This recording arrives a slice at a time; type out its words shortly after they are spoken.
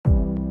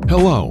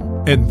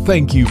Hello, and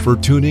thank you for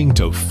tuning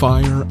to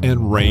Fire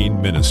and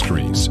Rain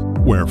Ministries,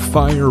 where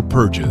fire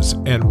purges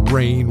and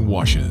rain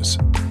washes.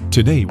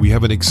 Today we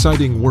have an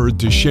exciting word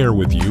to share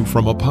with you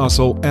from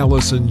Apostle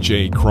Allison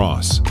J.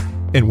 Cross,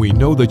 and we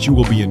know that you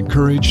will be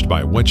encouraged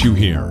by what you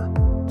hear.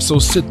 So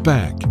sit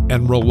back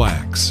and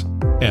relax,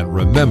 and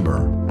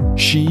remember,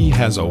 she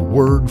has a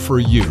word for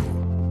you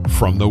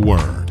from the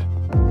Word.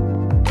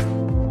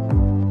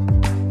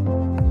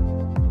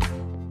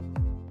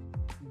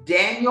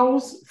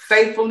 Daniel's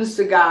faithfulness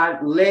to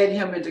God led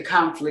him into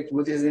conflict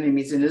with his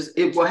enemies, and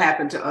it will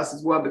happen to us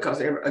as well,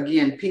 because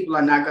again, people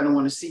are not going to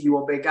want to see you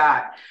obey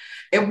God.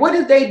 And what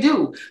did they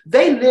do?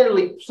 They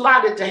literally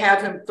plotted to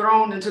have him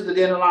thrown into the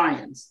den of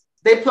lions.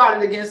 They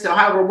plotted against him.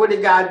 However, what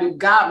did God do?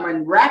 God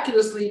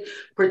miraculously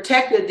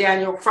protected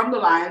Daniel from the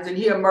lions, and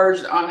he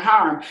emerged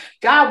unharmed.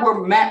 God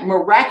will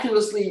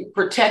miraculously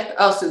protect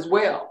us as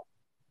well.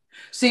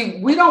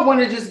 See, we don't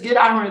want to just get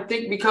out here and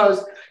think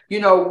because,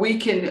 we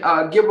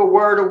can give a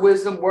word of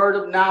wisdom, word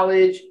of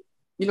knowledge,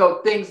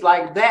 things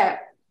like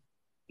that,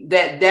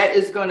 that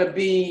is going to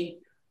be,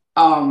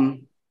 how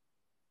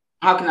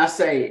can I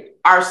say,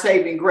 our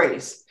saving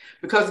grace.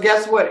 Because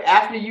guess what?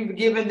 After you've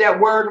given that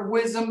word of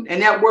wisdom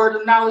and that word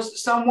of knowledge to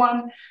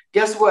someone,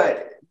 guess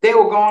what? They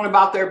will go on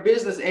about their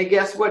business. And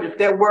guess what? If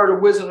that word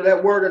of wisdom or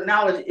that word of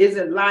knowledge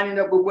isn't lining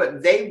up with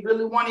what they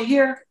really want to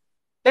hear,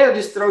 they'll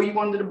just throw you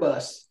under the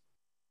bus.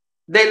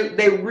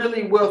 They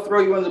really will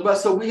throw you under the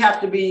bus. So we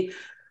have to be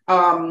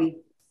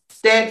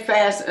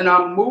steadfast and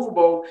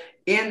unmovable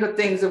in the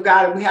things of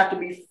God. And we have to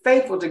be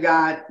faithful to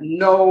God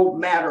no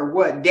matter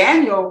what.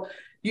 Daniel,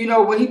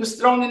 when he was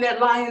thrown in that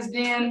lion's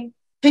den,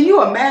 can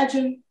you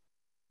imagine?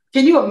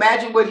 Can you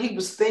imagine what he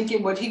was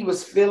thinking, what he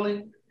was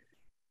feeling?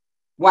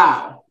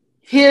 Wow.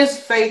 His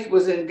faith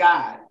was in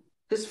God.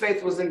 His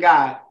faith was in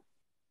God.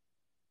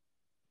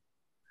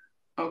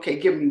 Okay,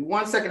 give me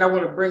 1 second. I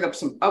want to bring up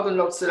some other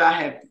notes that I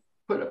had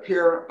put up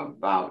here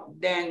about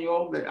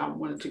Daniel that I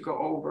wanted to go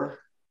over.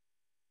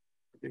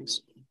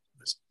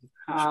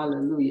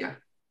 Hallelujah.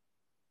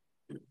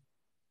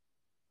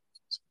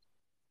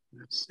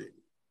 Let's see.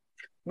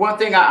 One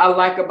thing I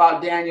like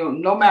about Daniel,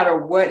 no matter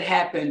what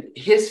happened,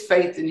 his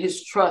faith and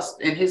his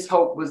trust and his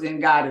hope was in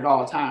God at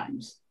all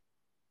times.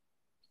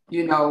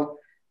 He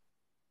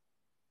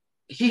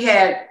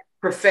had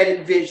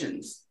prophetic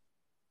visions.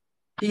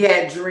 He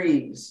had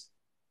dreams.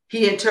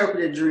 He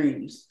interpreted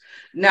dreams.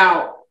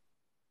 Now,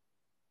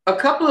 a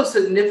couple of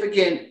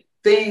significant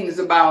things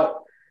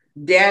about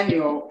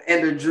Daniel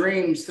and the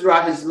dreams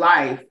throughout his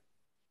life.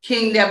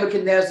 King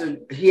Nebuchadnezzar,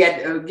 he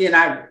had, again,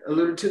 I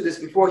alluded to this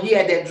before, he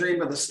had that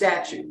dream of the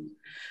statue.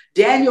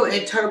 Daniel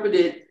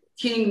interpreted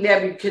King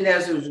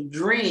Nebuchadnezzar's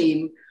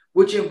dream,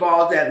 which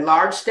involved that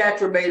large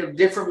statue made of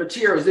different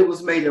materials. It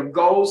was made of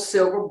gold,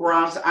 silver,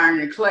 bronze,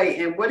 iron, and clay.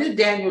 And what did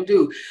Daniel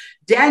do?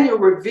 Daniel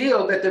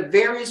revealed that the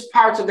various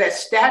parts of that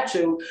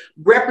statue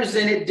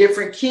represented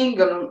different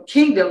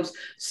kingdoms,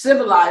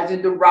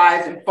 symbolizing the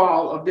rise and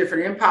fall of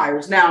different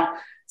empires. Now,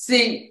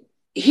 see,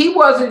 he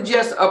wasn't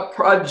just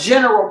a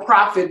general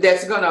prophet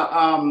that's going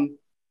to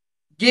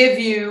give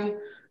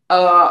you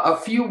a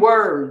few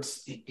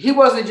words. He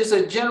wasn't just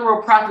a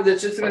general prophet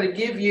that's just going to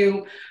give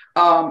you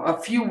a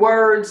few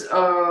words,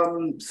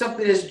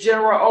 something that's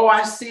general. Oh,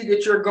 I see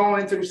that you're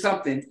going through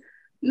something.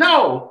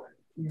 No,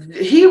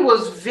 he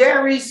was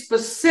very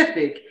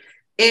specific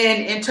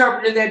in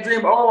interpreting that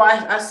dream. Oh,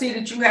 I see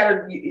that you had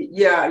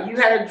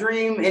a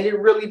dream and it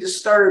really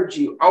disturbed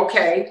you.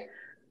 Okay.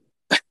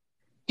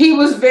 He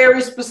was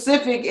very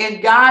specific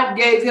and God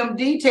gave him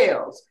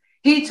details.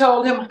 He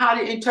told him how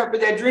to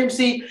interpret that dream.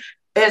 See,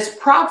 as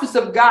prophets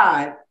of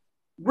God,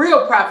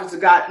 real prophets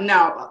of God.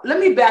 Now, let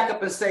me back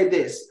up and say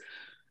this.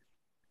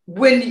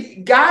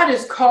 When God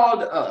has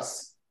called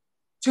us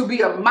to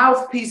be a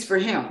mouthpiece for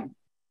him,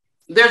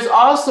 there's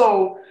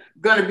also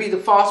going to be the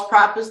false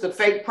prophets, the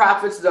fake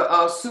prophets,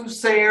 the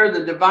soothsayer,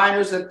 the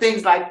diviners, and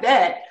things like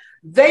that.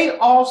 They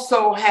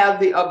also have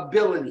the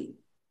ability,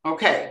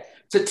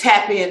 to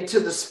tap into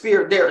the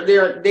spirit.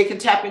 They can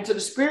tap into the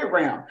spirit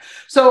realm.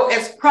 So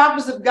as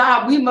prophets of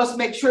God, we must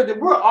make sure that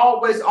we're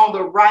always on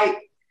the right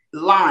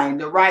line,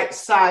 the right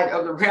side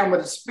of the realm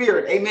of the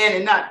spirit. Amen.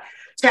 And not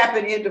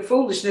tapping into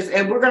foolishness.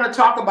 And we're going to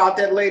talk about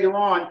that later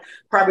on,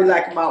 probably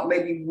like about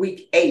maybe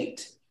week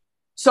 8.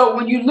 So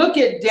when you look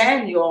at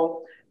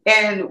Daniel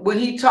and when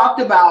he talked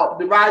about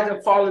the rise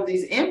and fall of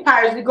these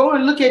empires, we go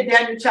and look at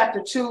Daniel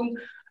chapter 2,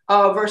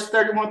 verse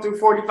 31 through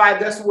 45.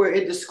 That's where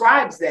it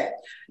describes that.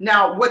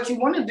 Now, what you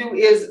want to do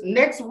is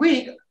next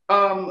week,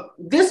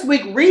 this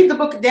week, read the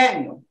book of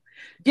Daniel.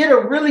 Get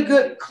a really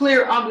good,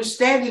 clear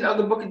understanding of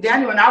the book of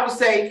Daniel. And I would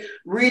say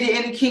read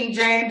it in the King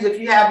James. If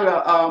you have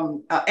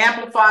an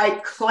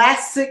amplified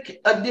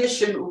classic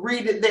edition,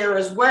 read it there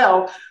as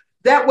well.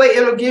 That way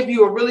it'll give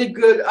you a really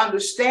good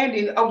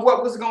understanding of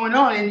what was going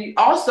on. And you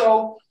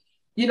also,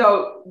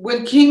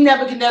 when King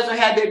Nebuchadnezzar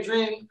had that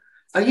dream,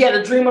 he had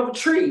a dream of a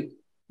tree.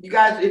 You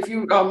guys, if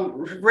you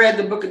read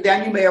the book of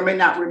Daniel, you may or may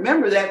not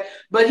remember that,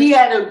 but he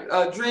had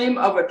a dream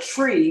of a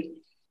tree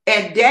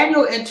And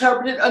Daniel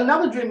interpreted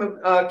another dream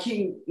of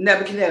King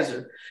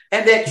Nebuchadnezzar.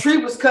 And that tree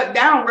was cut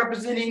down,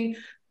 representing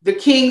the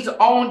king's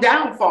own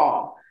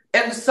downfall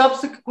and the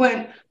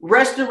subsequent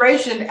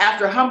restoration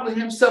after humbling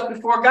himself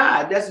before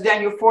God. That's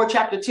Daniel 4,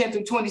 chapter 10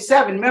 through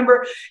 27.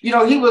 Remember,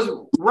 he was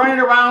running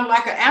around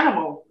like an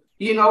animal,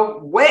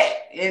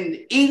 wet and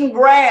eating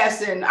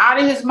grass and out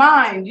of his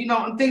mind,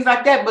 and things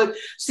like that. But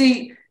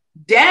see,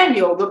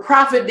 Daniel, the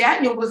prophet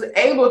Daniel, was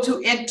able to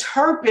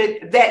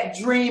interpret that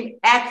dream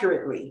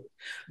accurately.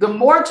 The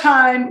more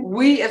time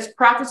we as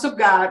prophets of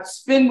God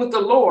spend with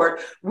the Lord,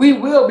 we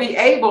will be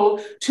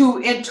able to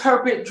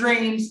interpret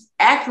dreams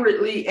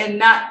accurately, and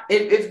not,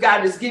 if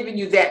God is giving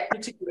you that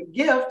particular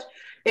gift,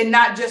 and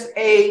not just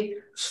a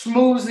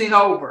smoothing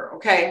over,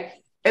 okay?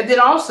 And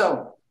then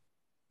also,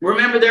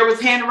 remember, there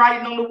was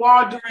handwriting on the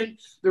wall during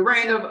the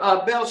reign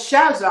of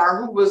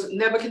Belshazzar, who was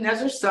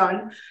Nebuchadnezzar's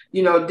son.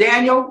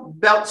 Daniel,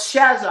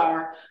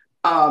 Belshazzar,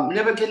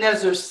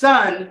 Nebuchadnezzar's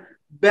son,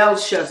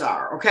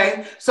 Belshazzar.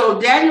 Okay,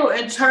 so Daniel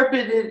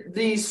interpreted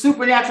the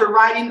supernatural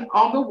writing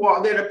on the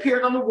wall that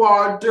appeared on the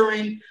wall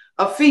during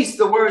a feast.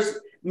 The words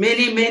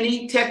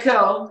many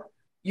tekel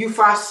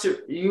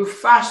Euphasirin,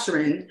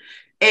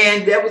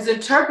 and that was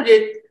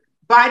interpreted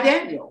by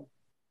Daniel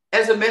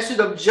as a message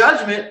of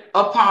judgment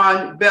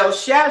upon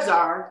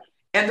Belshazzar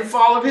and the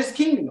fall of his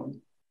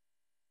kingdom.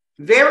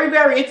 Very,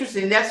 very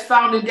interesting. That's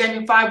found in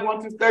Daniel 5,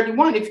 1 through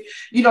 31.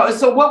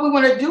 So what we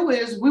want to do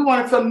is we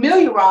want to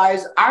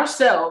familiarize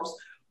ourselves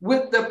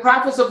with the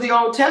prophets of the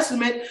Old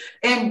Testament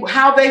and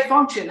how they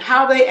functioned,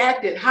 how they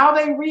acted, how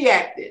they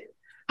reacted,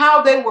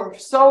 how they were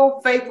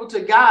so faithful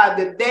to God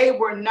that they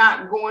were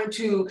not going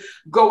to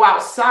go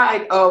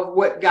outside of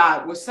what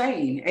God was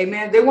saying.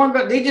 Amen.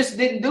 They just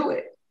didn't do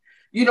it.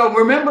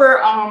 Remember,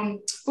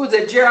 who was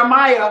it?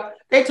 Jeremiah,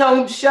 they told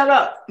him, shut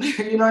up,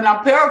 and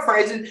I'm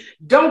paraphrasing,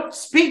 don't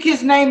speak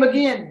his name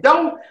again.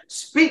 Don't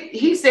speak.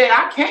 He said,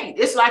 I can't.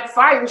 It's like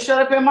fire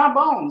shut up in my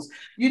bones,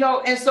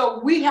 and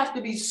so we have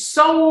to be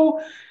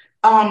so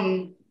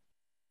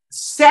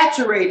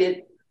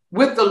saturated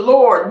with the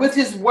Lord, with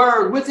his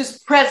word, with his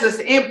presence,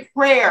 in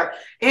prayer,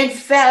 in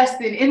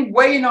fasting, in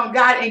waiting on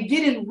God, and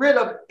getting rid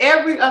of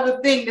every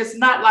other thing that's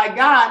not like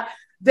God,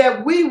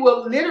 that we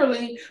will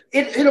literally,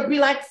 it'll be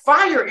like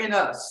fire in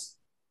us.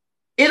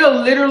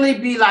 It'll literally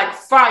be like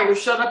fire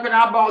shut up in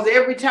our bones.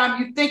 Every time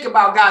you think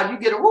about God, you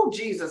get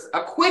Jesus,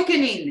 a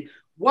quickening.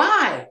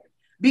 Why?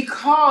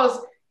 Because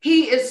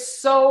he is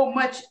so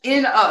much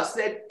in us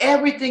that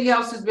everything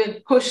else has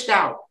been pushed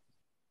out.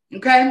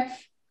 Okay?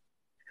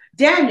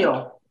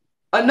 Daniel,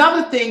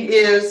 another thing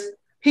is,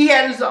 he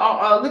had his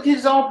own, look at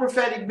his own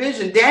prophetic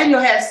vision. Daniel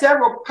had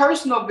several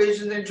personal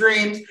visions and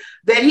dreams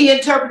that he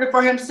interpreted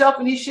for himself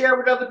and he shared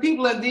with other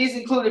people. And these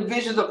included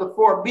visions of the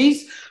four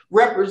beasts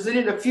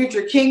representing the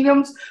future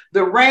kingdoms,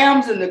 the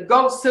rams and the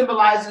goats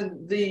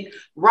symbolizing the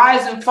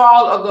rise and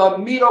fall of the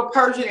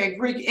Medo-Persian and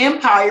Greek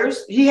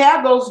empires. He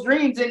had those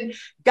dreams and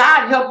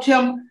God helped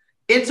him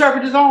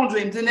interpret his own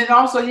dreams. And then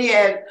also he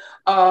had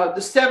the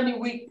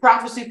 70-week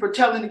prophecy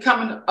foretelling the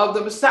coming of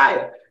the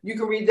Messiah. You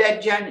can read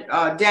that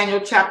Daniel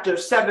chapter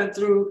 7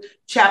 through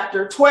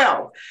chapter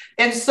 12.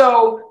 And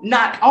so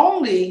not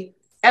only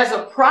as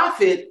a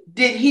prophet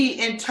did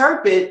he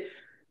interpret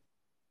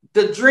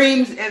the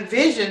dreams and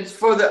visions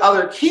for the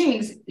other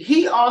kings,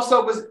 he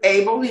also was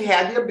able, he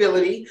had the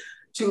ability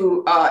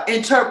to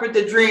interpret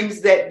the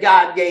dreams that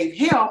God gave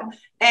him,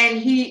 and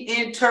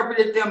he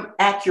interpreted them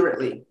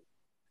accurately.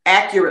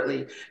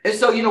 And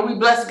so, we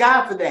bless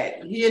God for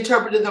that. He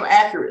interpreted them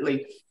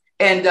accurately.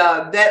 And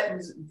that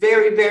is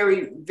very,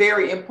 very,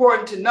 very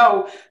important to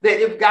know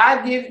that if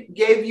God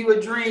gave you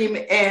a dream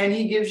and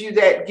he gives you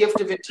that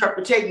gift of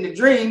interpreting the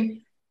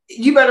dream,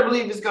 you better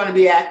believe it's going to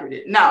be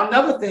accurate. Now,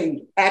 another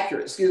thing,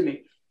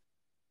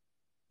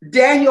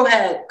 Daniel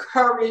had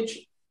courage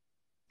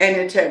and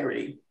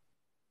integrity.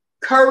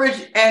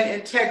 Courage and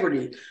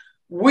integrity.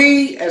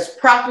 We as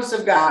prophets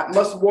of God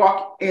must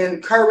walk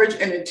in courage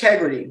and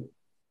integrity.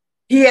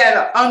 He had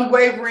an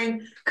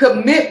unwavering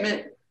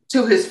commitment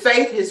to his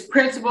faith, his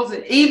principles,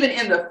 and even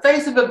in the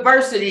face of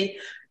adversity,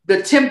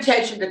 the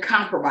temptation to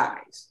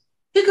compromise.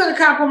 He could have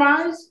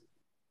compromised,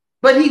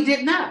 but he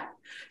did not.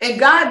 And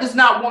God does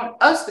not want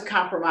us to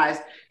compromise.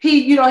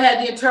 He,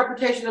 had the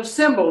interpretation of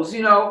symbols,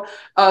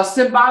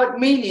 symbolic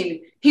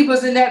meaning. He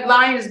was in that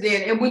lion's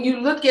den. And when you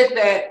look at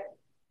that,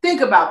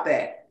 think about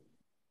that.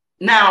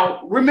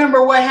 Now,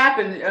 remember what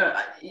happened.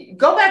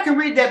 Go back and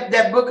read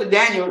that book of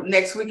Daniel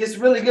next week. It's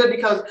really good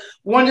because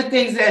one of the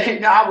things that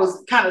I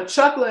was kind of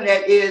chuckling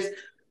at is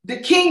the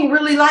king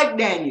really liked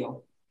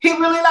Daniel. He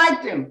really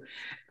liked him.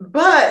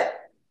 But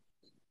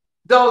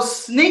those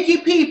sneaky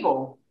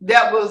people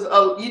that was,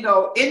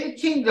 in the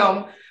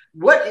kingdom,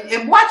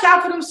 and watch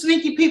out for them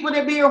sneaky people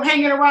that be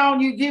hanging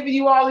around you, giving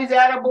you all these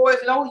attaboys.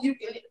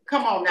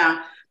 Come on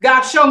now.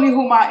 God, show me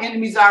who my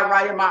enemies are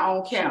right in my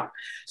own camp.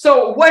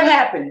 So what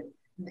happened?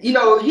 He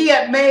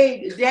had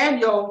made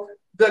Daniel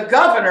the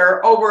governor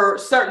over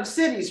certain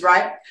cities,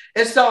 right?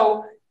 And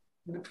so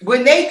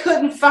when they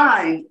couldn't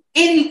find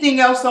anything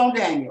else on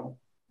Daniel,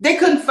 They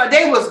couldn't find,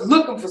 they was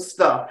looking for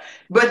stuff.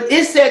 But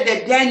it said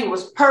that Daniel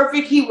was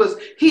perfect. He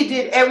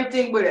did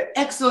everything with an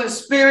excellent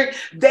spirit.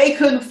 They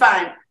couldn't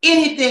find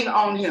anything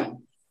on him.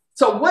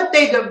 So what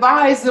they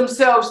devised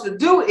themselves to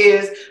do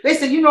is they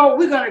said, you know,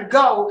 we're gonna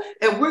go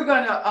and we're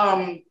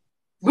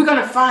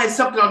gonna find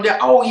something on there.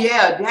 Oh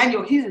yeah,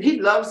 Daniel, he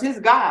loves his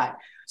God.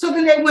 So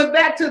then they went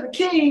back to the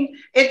king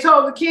and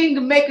told the king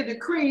to make a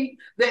decree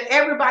that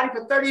everybody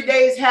for 30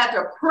 days had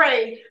to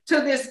pray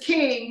to this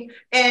king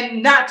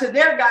and not to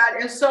their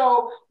God. And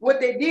so what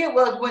they did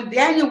was when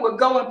Daniel would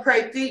go and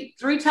pray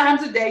three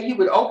times a day, he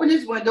would open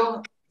his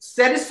window,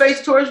 set his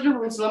face towards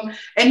Jerusalem,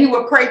 and he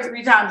would pray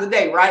 3 times a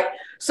day, right?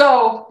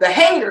 So the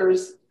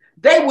haters,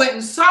 they went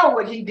and saw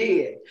what he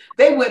did.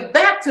 They went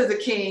back to the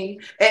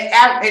king, and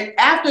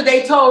after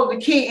they told the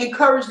king,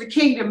 encouraged the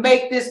king to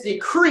make this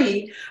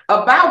decree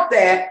about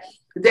that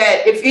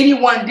if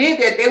anyone did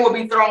that, they will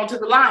be thrown to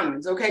the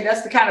lions. Okay,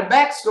 that's the kind of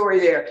backstory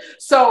there.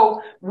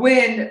 So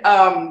when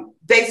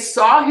they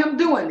saw him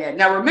doing that,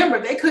 now remember,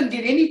 they couldn't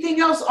get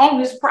anything else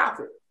on this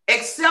prophet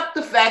except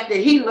the fact that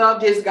he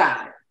loved his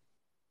God.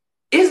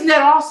 Isn't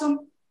that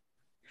awesome?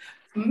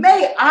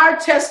 May our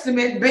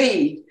testament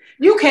be,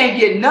 you can't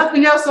get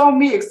nothing else on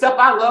me except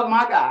I love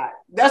my God.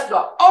 That's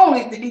the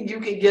only thing you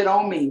can get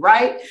on me,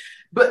 right?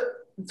 But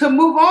to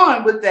move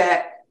on with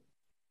that,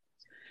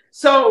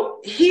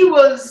 so he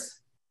was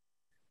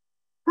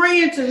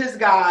praying to his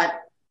God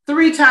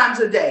 3 times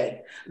a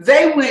day.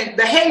 The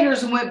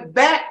haters went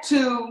back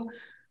to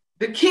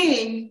the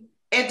king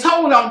and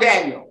told on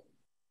Daniel.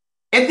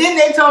 And then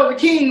they told the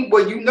king,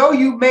 well, you know,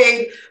 you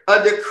made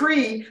a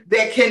decree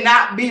that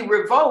cannot be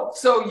revoked.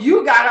 So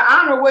you got to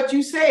honor what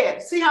you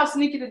said. See how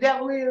sneaky the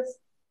devil is?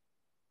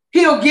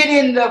 He'll get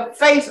in the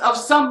face of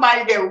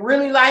somebody that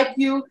really like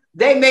you.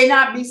 They may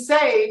not be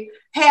saved.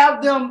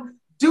 Have them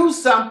do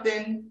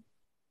something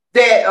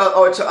that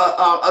or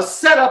a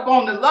setup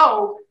on the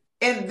low.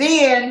 And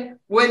then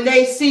when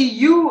they see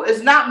you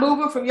is not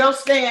moving from your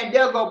stand,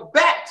 they'll go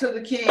back to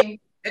the king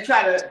and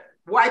try to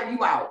wipe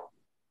you out.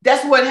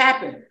 That's what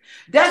happened.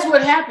 That's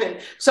what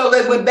happened. So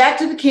they went back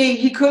to the king.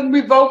 He couldn't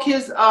revoke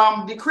his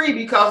decree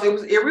because it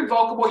was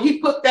irrevocable. He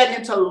put that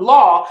into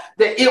law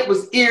that it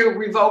was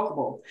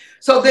irrevocable.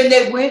 So then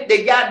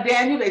they got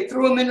Daniel, they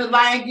threw him in the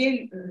lion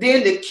den.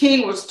 Then the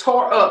king was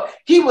tore up.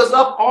 He was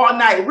up all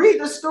night.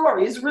 Read the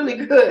story. It's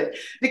really good.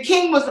 The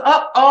king was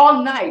up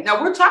all night.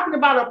 Now we're talking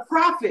about a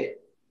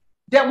prophet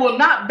that will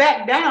not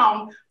back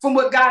down from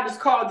what God has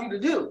called you to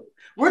do.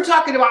 We're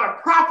talking about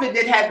a prophet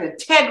that has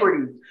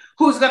integrity,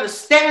 who's going to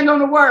stand on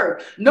the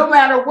word no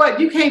matter what.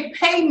 You can't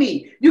pay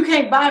me. You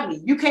can't buy me.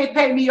 You can't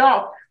pay me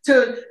off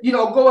to,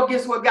 go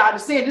against what God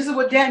is saying. This is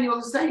what Daniel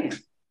is saying.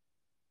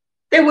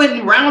 They went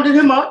and rounded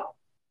him up,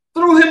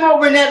 threw him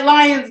over in that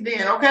lion's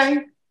den,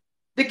 okay?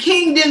 The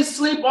king didn't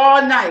sleep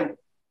all night.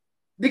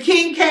 The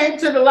king came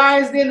to the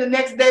lion's den the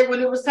next day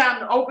when it was time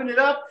to open it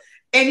up.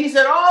 And he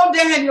said, oh,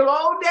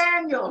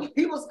 Daniel.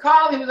 He was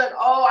calling. He was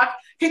like,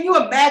 can you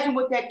imagine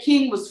what that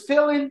king was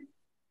feeling?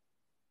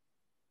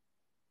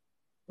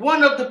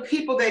 One of the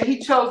people that he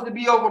chose to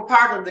be over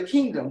part of the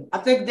kingdom. I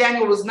think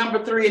Daniel was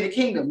number 3 in the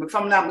kingdom, if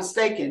I'm not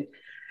mistaken.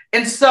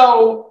 And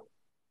so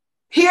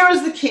here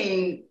is the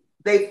king.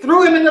 They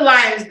threw him in the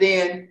lion's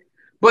den,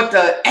 but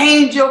the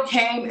angel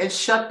came and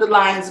shut the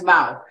lion's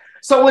mouth.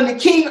 So when the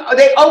king,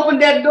 they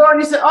opened that door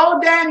and he said, oh,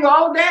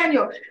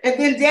 Daniel. And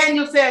then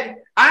Daniel said,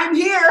 I'm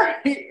here,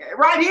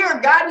 right here.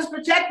 God has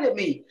protected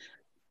me.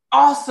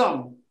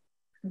 Awesome.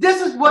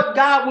 This is what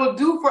God will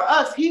do for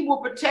us. He will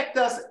protect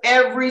us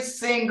every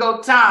single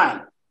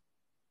time.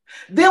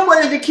 Then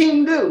what did the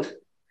king do?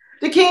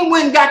 The king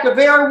went and got the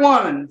very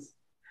ones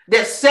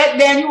that set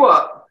Daniel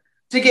up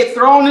to get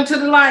thrown into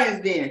the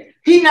lion's den.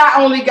 He not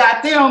only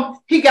got them,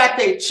 he got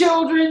their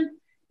children,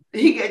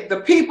 he got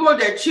the people,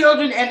 their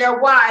children, and their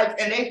wives,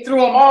 and they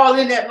threw them all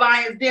in that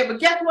lion's den. But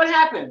guess what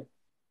happened?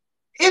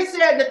 It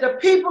said that the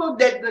people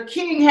that the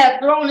king had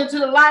thrown into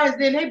the lion's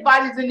den, their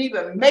bodies didn't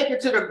even make it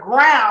to the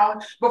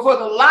ground before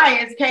the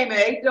lions came and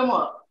ate them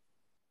up.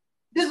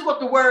 This is what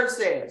the word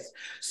says.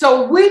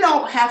 So we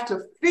don't have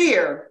to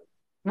fear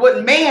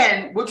what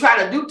man will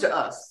try to do to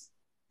us.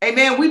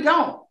 Amen. We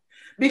don't.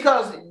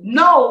 Because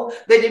know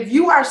that if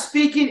you are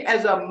speaking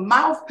as a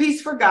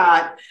mouthpiece for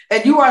God,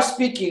 and you are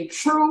speaking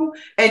true,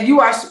 and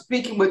you are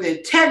speaking with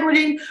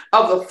integrity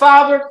of the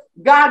Father,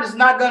 God is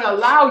not going to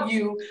allow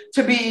you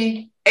to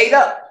be ate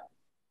up,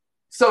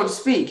 so to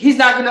speak. He's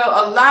not going to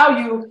allow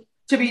you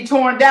to be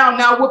torn down.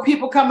 Now, will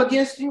people come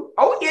against you?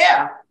 Oh,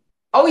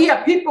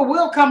 yeah, people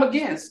will come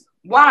against.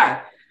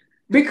 Why?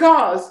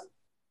 Because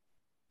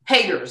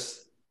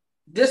haters,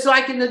 just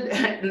like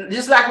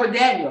with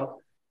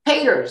Daniel,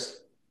 haters.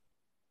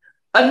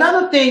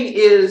 Another thing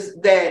is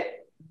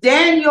that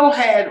Daniel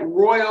had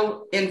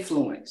royal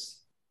influence.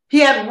 He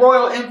had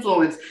royal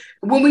influence.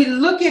 When we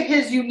look at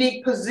his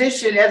unique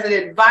position as an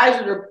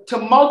advisor to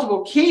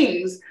multiple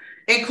kings,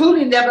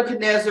 including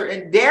Nebuchadnezzar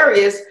and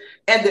Darius,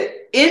 and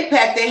the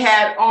impact they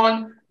had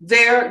on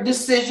their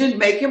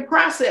decision-making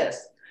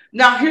process.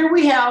 Now, here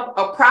we have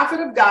a prophet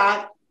of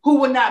God who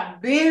would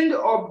not bend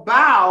or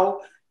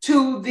bow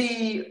to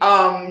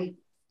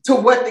to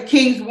what the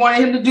kings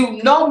wanted him to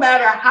do, no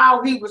matter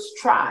how he was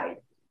tried.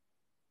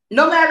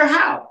 No matter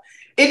how.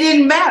 It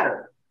didn't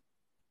matter.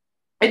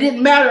 It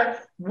didn't matter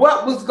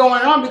what was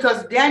going on,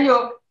 because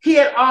Daniel, he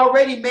had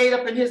already made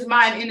up in his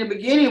mind in the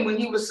beginning when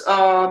he was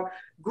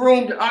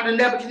groomed under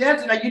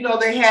Nebuchadnezzar. Now, you know,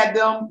 they had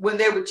them when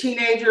they were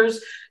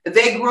teenagers.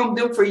 They groomed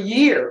them for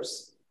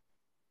years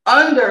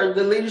under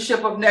the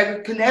leadership of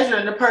Nebuchadnezzar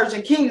and the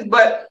Persian kings,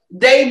 but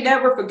they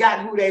never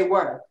forgot who they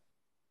were.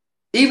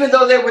 Even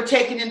though they were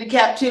taken into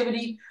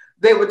captivity,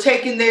 they were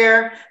taken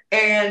there.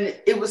 And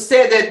it was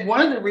said that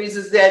one of the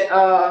reasons that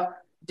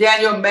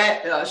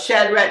Daniel,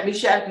 Shadrach,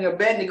 Meshach, and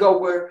Abednego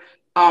were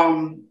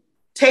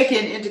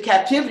taken into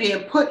captivity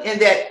and put in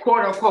that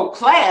quote unquote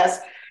class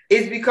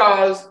is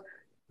because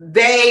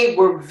they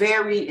were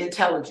very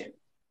intelligent.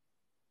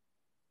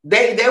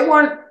 They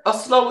weren't a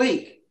slow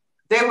leak.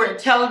 They were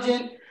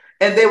intelligent,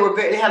 and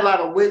they had a lot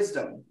of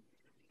wisdom.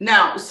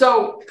 Now,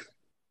 so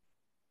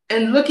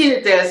and looking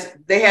at this,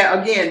 they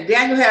had, again,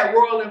 Daniel had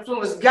royal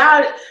influence.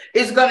 God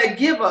is going to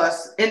give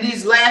us in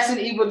these last and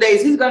evil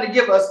days, he's going to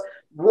give us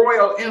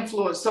royal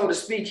influence, so to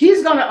speak.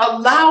 He's going to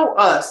allow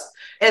us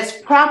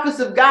as prophets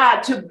of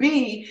God to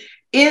be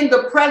in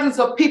the presence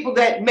of people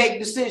that make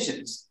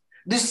decisions,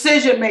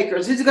 decision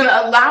makers. He's going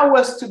to allow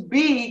us to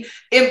be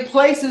in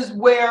places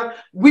where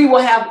we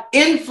will have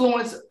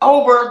influence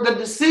over the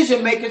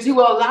decision makers. He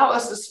will allow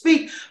us to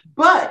speak,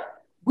 but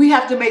we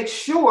have to make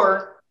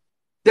sure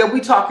that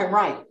we're talking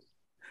right,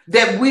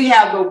 that we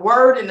have the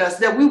word in us,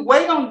 that we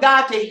wait on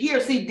God to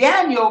hear. See,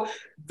 Daniel,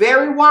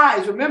 very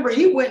wise. Remember,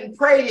 he went and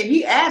prayed and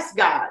he asked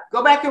God.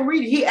 Go back and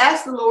read it. He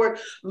asked the Lord,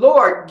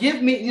 Lord,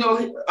 give me,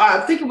 I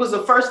think it was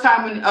the first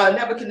time when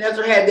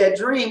Nebuchadnezzar had that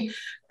dream.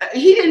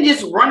 He didn't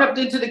just run up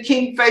into the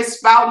king's face,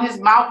 spouting his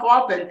mouth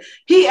off, and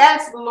he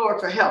asked the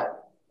Lord for help.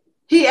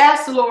 He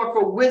asked the Lord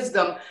for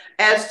wisdom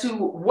as to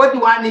what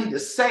do I need to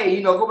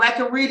say. Go back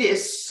and read it.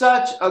 It's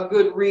such a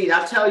good read.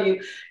 I tell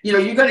you,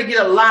 you're going to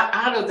get a lot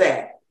out of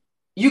that.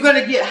 You're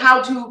going to get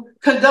how to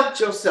conduct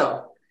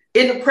yourself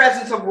in the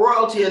presence of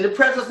royalty, in the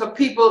presence of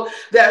people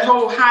that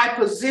hold high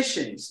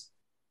positions.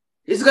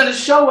 It's going to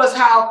show us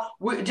how,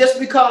 just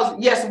because,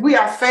 yes, we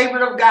are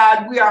favored of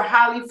God, we are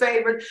highly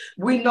favored.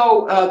 We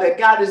know that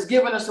God has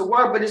given us a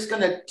word, but it's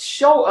going to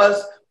show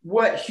us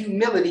what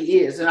humility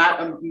is. And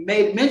I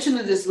made mention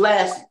of this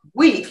last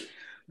week.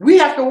 We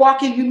have to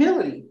walk in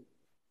humility.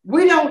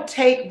 We don't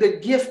take the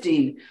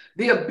gifting,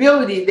 the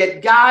ability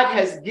that God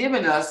has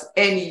given us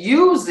and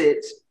use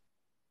it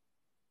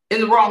in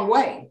the wrong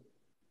way.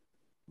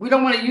 We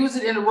don't want to use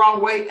it in the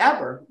wrong way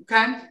ever.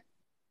 Okay.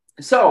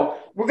 So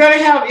we're going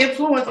to have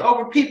influence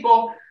over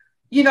people.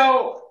 You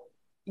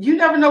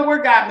never know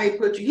where God may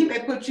put you. He may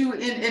put you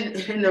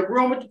in the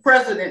room with the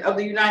president of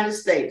the United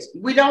States.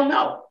 We don't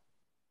know.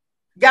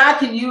 God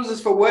can use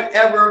us for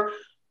whatever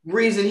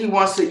reason he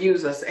wants to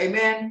use us.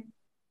 Amen.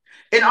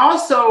 And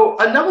also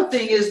another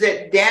thing is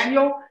that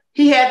Daniel,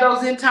 he had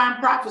those end time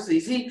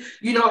prophecies. They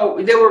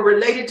were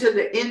related to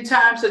the end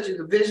time, such as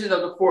the vision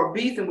of the fourth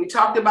beast. And we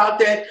talked about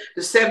that,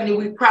 the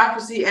 70-week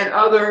prophecy and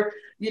other,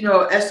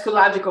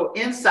 eschatological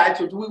insights,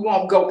 which we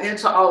won't go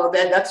into all of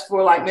that. That's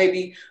for like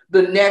maybe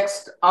the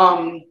next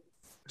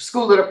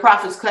School of the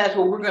Prophets class,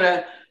 where we're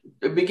going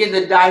to begin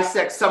to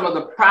dissect some of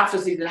the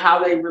prophecies and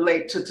how they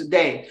relate to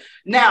today.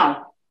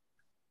 Now,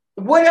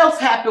 what else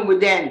happened with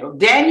Daniel?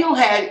 Daniel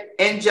had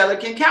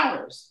angelic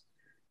encounters.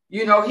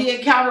 He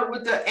encountered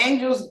with the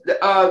angels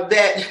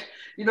that,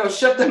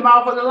 shut the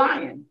mouth of the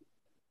lion.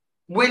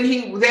 When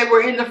they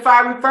were in the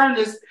fiery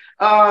furnace,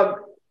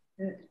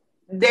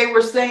 they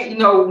were saying,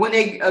 when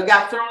they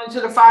got thrown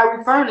into the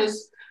fiery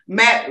furnace,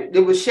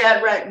 there was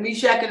Shadrach,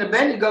 Meshach, and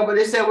Abednego, but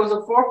they said it was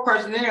a fourth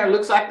person in there. It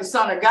looks like the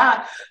Son of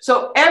God.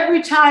 So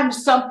every time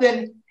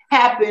something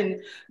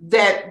happened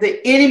that the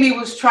enemy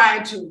was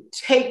trying to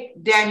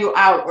take Daniel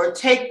out or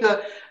take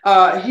the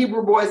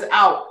Hebrew boys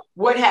out,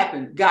 what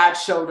happened? God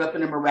showed up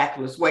in a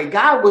miraculous way.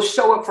 God will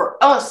show up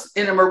for us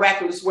in a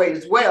miraculous way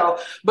as well.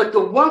 But the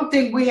one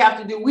thing we have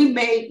to do, we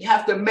may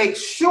have to make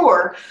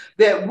sure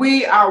that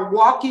we are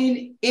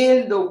walking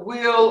in the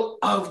will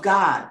of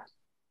God,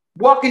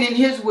 walking in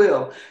his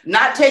will,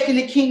 not taking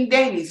the King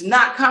Damies,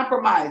 not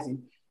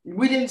compromising.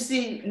 We didn't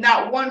see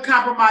not one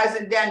compromise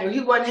in Daniel.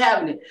 He wasn't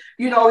having it.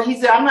 He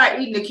said, I'm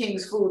not eating the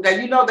king's food.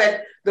 Now,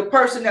 that the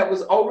person that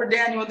was over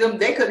Daniel and them,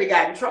 they could have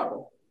gotten in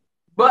trouble.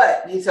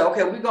 But he said,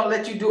 okay, we're going to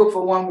let you do it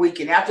for 1 week.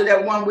 And after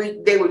that 1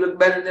 week, they would look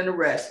better than the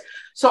rest.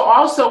 So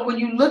also, when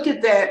you look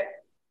at that,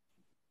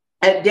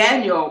 at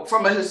Daniel,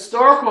 from a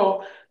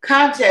historical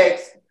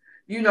context,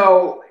 he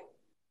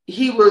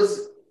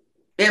was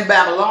in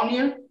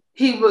Babylonia.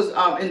 He was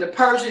in the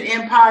Persian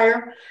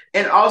Empire.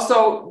 And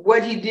also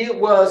what he did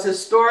was,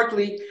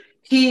 historically,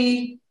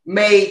 he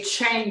made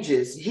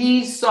changes.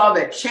 He saw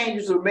that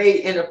changes were made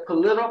in the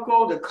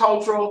political, the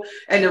cultural,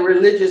 and the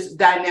religious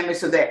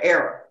dynamics of that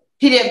era.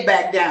 He didn't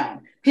back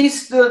down. He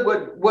stood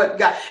with what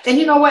God, and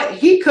you know what?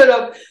 He could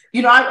have,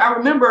 I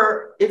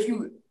remember, if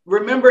you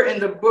remember in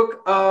the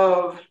book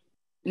of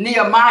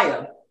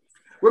Nehemiah,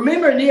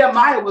 Remember,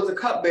 Nehemiah was a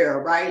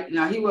cupbearer, right?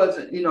 Now, he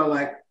wasn't, he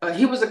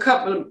was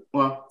a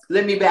well,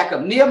 let me back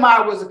up.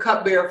 Nehemiah was a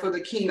cupbearer for the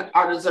king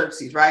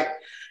Artaxerxes, right?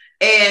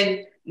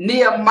 And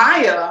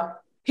Nehemiah,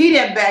 he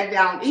didn't back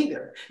down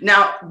either.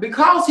 Now,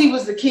 because he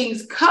was the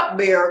king's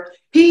cupbearer,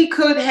 he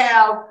could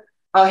have,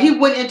 he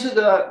went into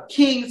the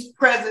king's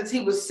presence.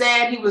 He was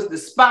sad, he was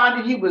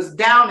despondent, he was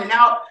down and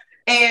out.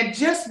 And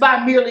just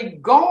by merely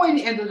going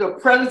into the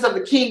presence of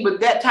the king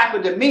with that type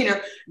of demeanor,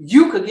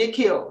 you could get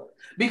killed.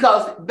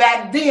 Because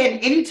back then,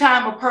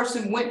 anytime a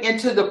person went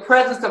into the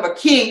presence of a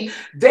king,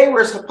 they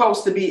were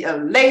supposed to be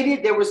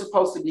elated. They were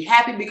supposed to be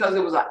happy because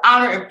it was an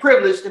honor and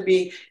privilege to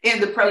be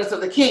in the presence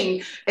of the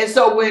king. And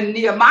so when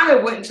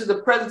Nehemiah went into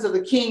the presence of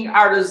the king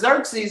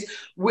Artaxerxes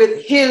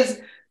with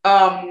his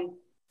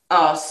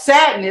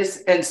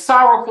sadness and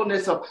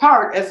sorrowfulness of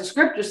heart, as the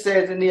scripture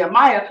says in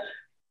Nehemiah,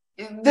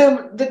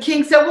 the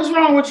king said, "What's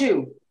wrong with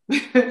you?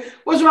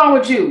 What's wrong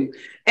with you?"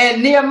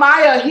 And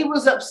Nehemiah, he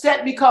was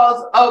upset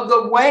because of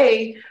the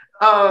way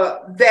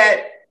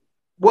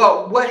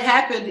what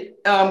happened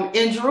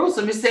in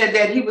Jerusalem. He said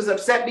that he was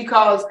upset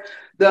because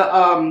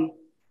the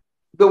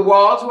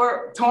walls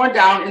were torn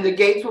down and the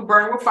gates were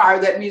burned with fire.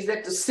 That means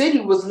that the city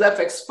was left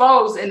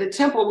exposed and the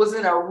temple was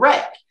in a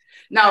wreck.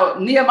 Now,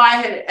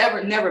 Nehemiah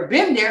had never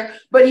been there,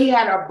 but he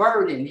had a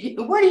burden.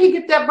 Where did he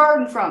get that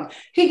burden from?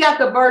 He got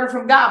the burden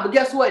from God. But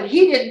guess what?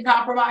 He didn't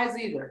compromise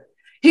either.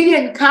 He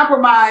didn't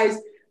compromise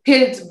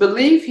his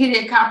belief. He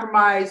didn't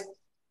compromise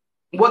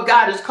what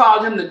God has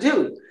called him to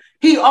do.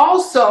 He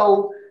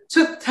also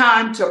took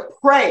time to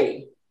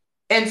pray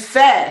and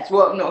fast.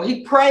 Well, no,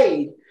 he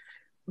prayed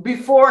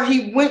before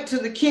he went to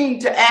the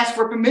king to ask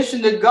for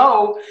permission to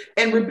go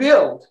and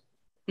rebuild.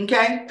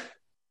 Okay?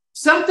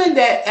 Something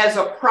that as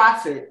a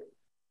prophet,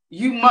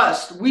 we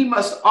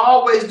must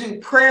always do.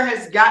 Prayer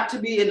has got to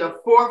be in the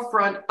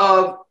forefront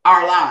of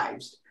our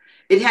lives.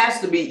 It has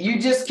to be. You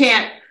just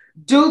can't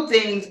do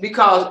things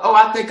because, oh,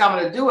 I think I'm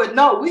going to do it.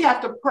 No, we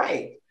have to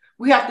pray.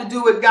 We have to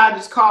do what God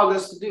has called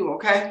us to do,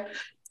 okay?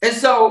 And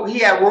so he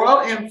had royal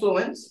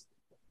influence.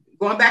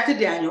 Going back to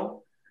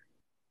Daniel,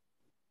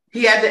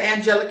 he had the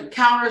angelic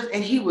encounters,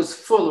 and he was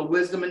full of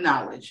wisdom and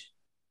knowledge.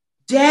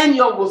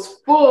 Daniel was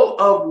full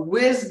of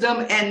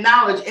wisdom and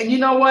knowledge. And you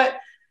know what?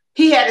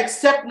 He had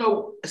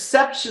exceptional,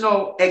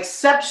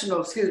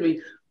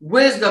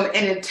 wisdom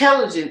and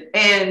intelligence.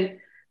 And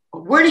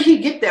where did he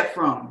get that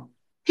from?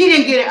 He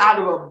didn't get it out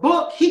of a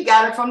book. He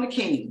got it from the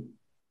King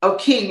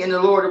and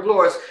the Lord of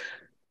Lords.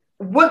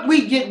 What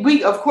we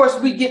get, of course,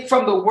 we get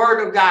from the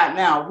Word of God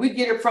now. We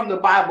get it from the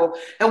Bible.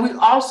 And we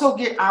also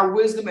get our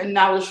wisdom and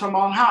knowledge from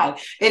on high.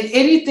 And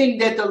anything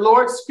that the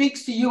Lord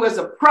speaks to you as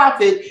a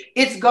prophet,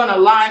 it's going to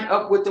line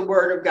up with the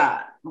Word of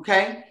God,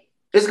 okay?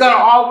 It's going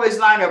to always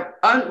line up.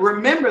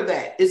 Remember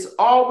that. It's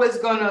always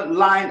going to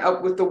line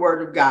up with the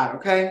Word of God,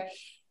 okay?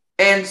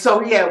 And so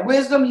he had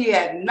wisdom, he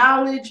had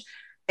knowledge,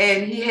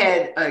 and he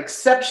had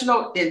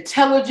exceptional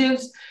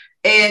intelligence.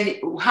 And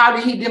how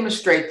did he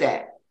demonstrate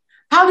that?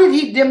 How did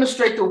he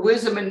demonstrate the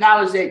wisdom and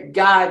knowledge that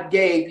God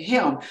gave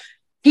him?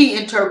 He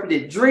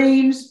interpreted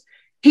dreams.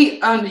 He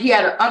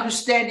had an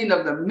understanding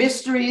of the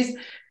mysteries,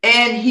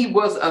 and he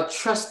was a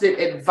trusted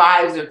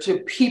advisor to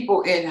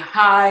people in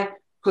high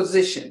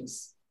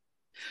positions.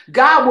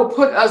 God will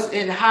put us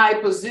in high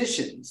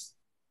positions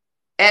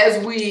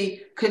as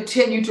we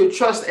continue to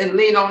trust and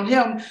lean on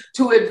him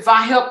to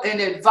help and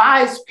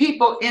advise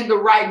people in the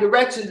right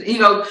direction.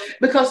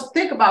 Because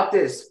think about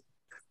this.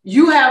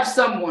 You have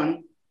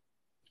someone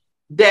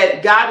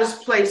that God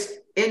has placed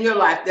in your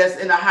life that's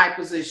in a high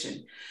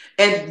position,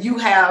 and you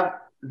have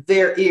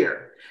their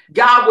ear.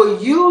 God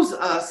will use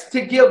us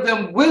to give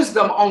them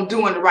wisdom on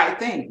doing the right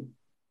thing.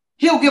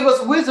 He'll give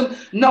us wisdom.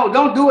 No,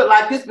 don't do it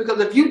like this, because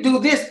if you do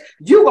this,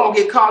 you're going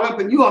to get caught up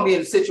and you're going to be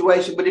in a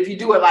situation. But if you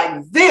do it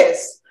like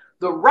this,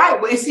 the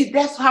right way, see,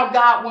 that's how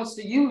God wants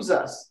to use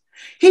us.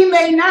 He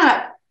may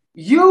not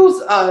use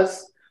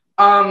us.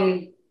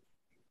 I'll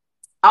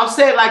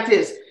say it like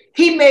this.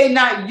 He may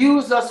not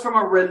use us from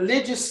a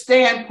religious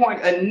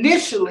standpoint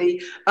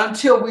initially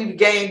until we've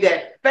gained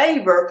that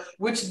favor,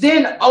 which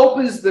then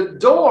opens the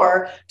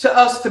door to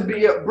us to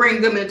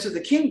bring them into the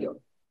kingdom.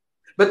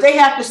 But they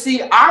have to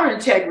see our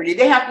integrity.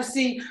 They have to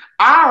see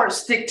our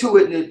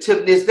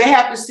stick-to-itiveness. They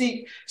have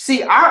to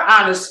see our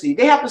honesty.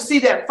 They have to see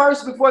that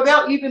first before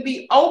they'll even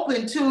be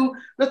open to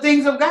the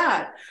things of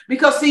God.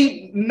 Because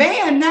see,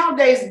 man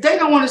nowadays, they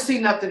don't want to see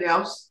nothing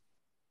else.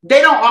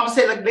 They don't want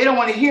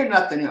to hear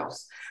nothing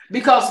else.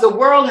 Because the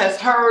world has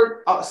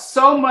heard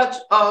so much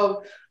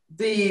of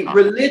the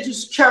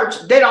religious church,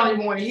 they don't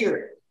even want to hear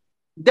it.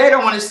 They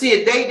don't want to see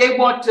it. They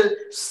want to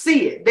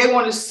see it. They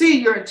want to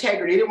see your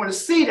integrity. They want to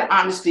see the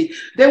honesty.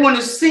 They want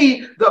to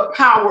see the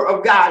power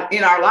of God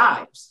in our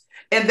lives.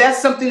 And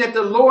that's something that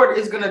the Lord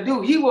is going to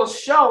do. He will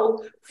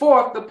show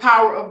forth the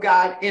power of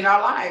God in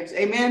our lives.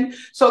 Amen.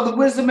 So the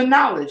wisdom and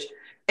knowledge,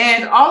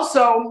 and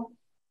also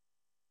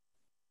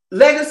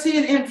legacy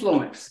and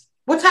influence.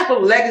 What type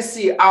of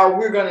legacy are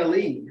we going to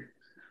leave?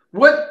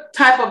 What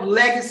type of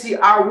legacy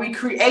are we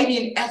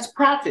creating as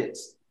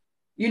prophets?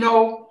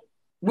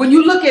 When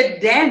you look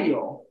at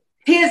Daniel,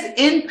 his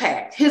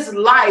impact, his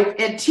life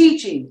and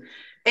teaching,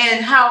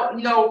 and how,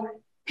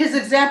 his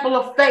example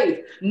of faith.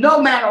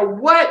 No matter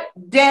what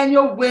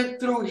Daniel went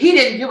through, he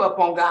didn't give up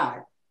on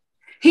God.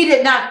 He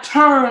did not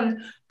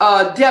turn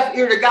a deaf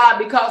ear to God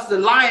because the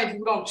lions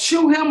were going to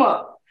chew him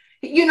up.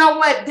 You know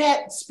what?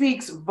 That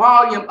speaks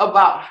volume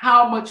about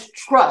how much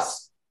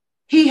trust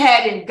he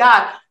had in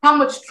God, how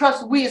much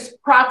trust we as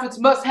prophets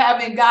must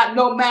have in God,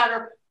 no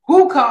matter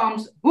who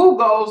comes, who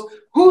goes,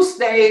 who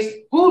stays,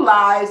 who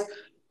lies,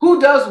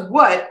 who does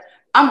what.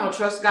 I'm going to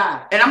trust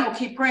God, and I'm going to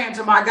keep praying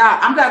to my God.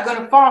 I'm not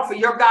going to fall for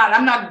your God.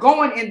 I'm not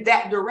going in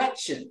that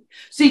direction.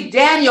 See,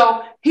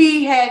 Daniel,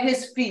 he had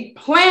his feet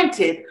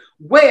planted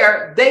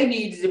where they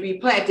needed to be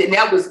planted, and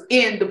that was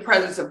in the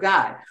presence of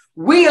God.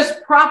 We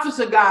as prophets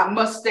of God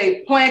must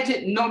stay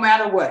planted no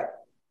matter what.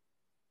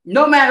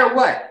 No matter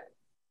what.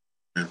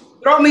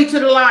 Throw me to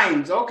the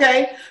lions,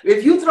 okay?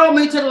 If you throw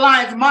me to the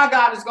lions, my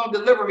God is going to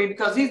deliver me,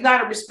 because he's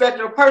not a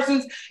respecter of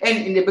persons,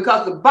 and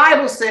because the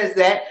Bible says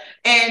that.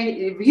 And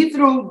if he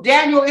threw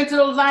Daniel into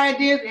those lion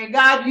dens, and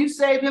God, you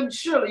saved him,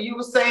 surely you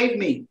will save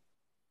me.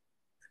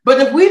 But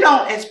if we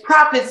don't, as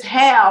prophets,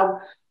 have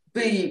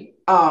the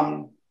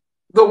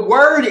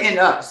word in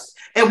us,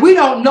 and we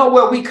don't know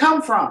where we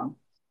come from,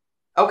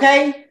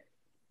 okay?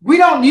 We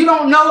don't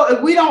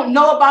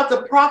know about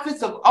the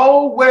prophets of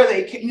old, where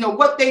they,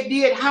 what they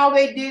did, how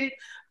they did it,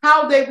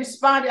 how they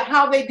responded,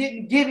 how they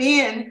didn't give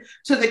in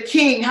to the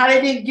king, how they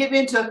didn't give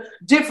in to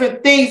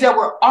different things that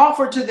were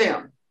offered to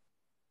them.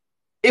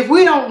 If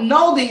we don't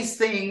know these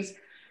things,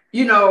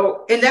 and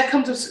that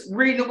comes to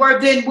reading the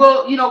word, then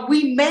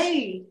we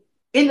may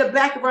in the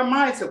back of our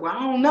minds say, well, I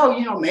don't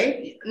know,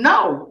 maybe.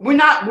 No, we're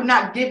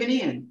not giving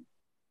in.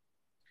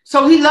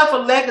 So he left a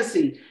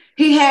legacy.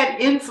 He had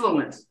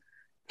influence.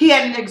 He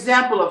had an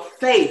example of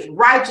faith,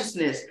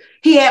 righteousness.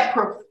 He had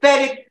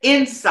prophetic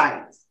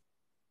insights.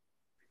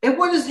 And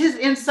what does his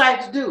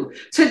insights do?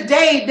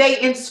 Today,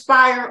 they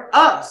inspire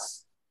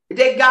us.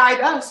 They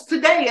guide us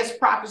today as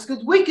prophets,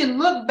 because we can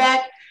look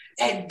back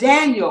at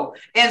Daniel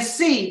and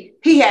see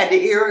he had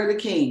the ear of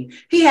the king.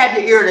 He had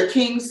the ear of the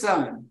king's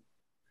son.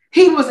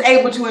 He was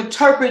able to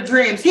interpret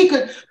dreams. He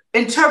could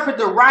interpret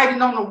the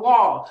writing on the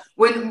wall.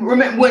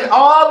 When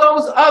all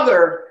those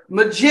other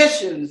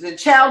magicians and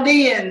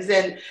Chaldeans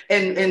and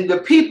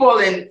the people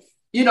and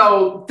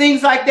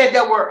things like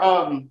that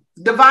were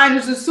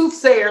diviners and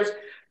soothsayers,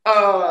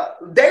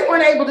 they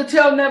weren't able to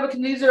tell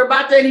Nebuchadnezzar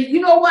about that. You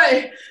know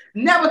what?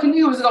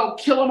 Nebuchadnezzar was going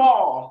to kill them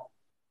all.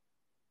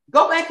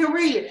 Go back and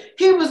read it.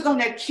 He was going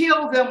to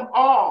kill them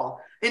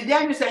all. And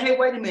Daniel said, hey,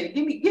 wait a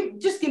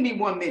minute. Just give me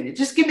 1 minute.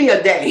 Just give me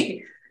a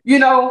day.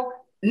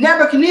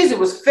 Nebuchadnezzar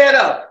was fed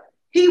up.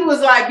 He was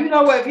like, you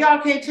know what? If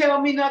y'all can't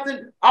tell me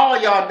nothing,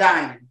 all y'all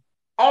dying.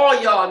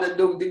 All y'all,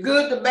 the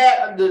good, the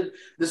bad,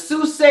 the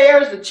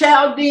soothsayers, the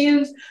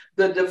Chaldeans,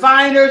 the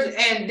diviners,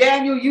 and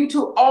Daniel, you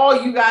two,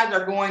 all you guys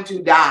are going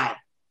to die.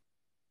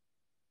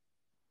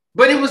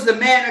 But it was the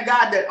man of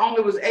God that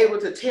only was able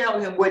to tell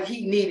him what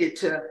he needed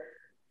to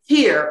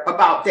hear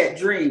about that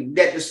dream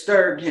that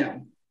disturbed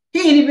him.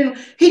 He didn't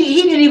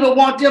even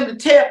want them to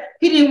tell.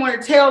 He didn't want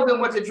to tell them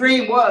what the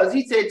dream was.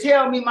 He said,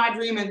 tell me my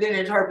dream and then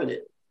interpret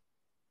it.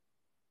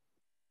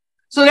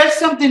 So that's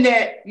something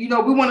that, we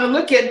want to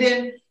look at.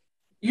 Then,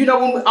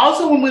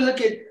 when we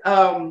look at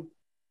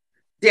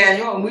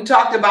Daniel, and we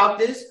talked about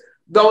this,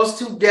 those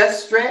two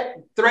death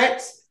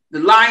threats, the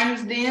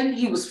lion's den,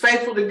 he was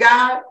faithful to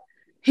God.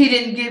 He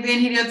didn't give in.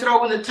 He didn't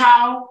throw in the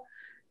towel.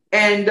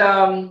 And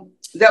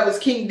that was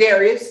King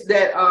Darius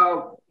that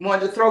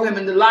wanted to throw him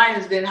in the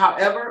lion's den.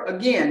 However,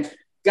 again,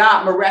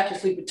 God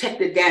miraculously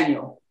protected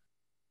Daniel.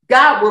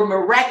 God will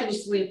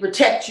miraculously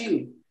protect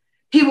you.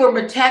 He will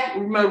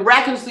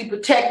miraculously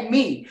protect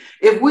me.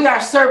 If we are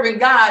serving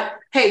God,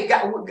 hey,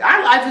 God,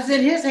 our life is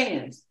in his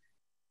hands.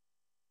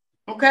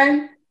 Okay?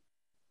 Amen.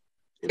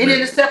 And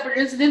in a separate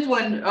incident,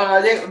 when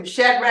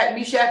Shadrach,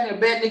 Meshach, and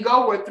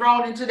Abednego were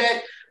thrown into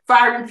that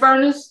fiery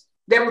furnace,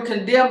 they were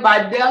condemned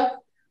by death.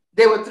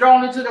 They were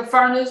thrown into the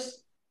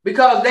furnace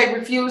because they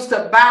refused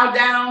to bow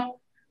down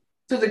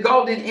to the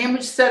golden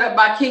image set up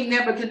by King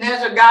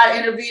Nebuchadnezzar. God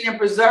intervened and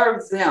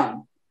preserved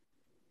them.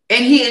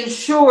 And he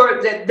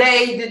ensured that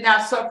they did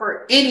not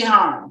suffer any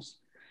harms.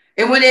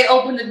 And when they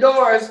opened the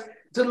doors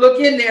to look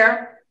in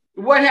there,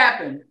 what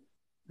happened?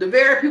 The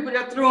very people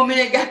that threw them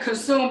in got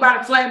consumed by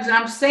the flames. And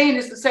I'm saying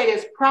this to say,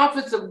 as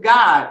prophets of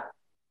God,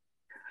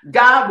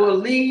 God will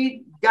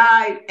lead,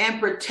 guide, and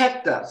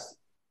protect us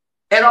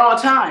at all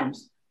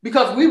times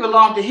because we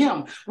belong to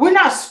him. We're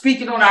not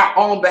speaking on our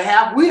own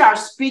behalf. We are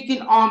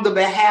speaking on the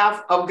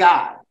behalf of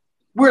God.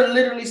 We're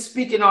literally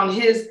speaking on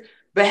his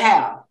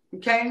behalf.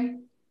 Okay?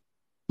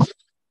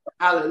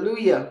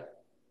 Hallelujah.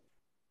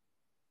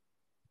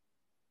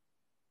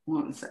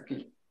 1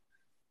 second.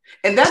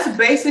 And that's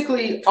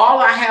basically all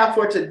I have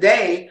for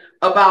today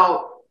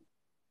about,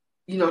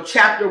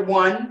 chapter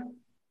 1,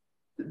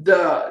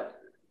 the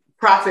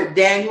prophet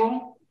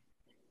Daniel,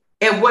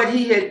 and what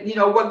he had,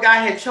 what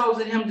God had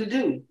chosen him to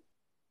do.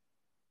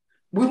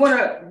 We want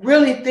to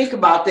really think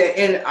about that.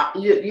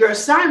 And your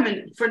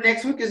assignment for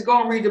next week is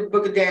go and read the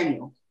book of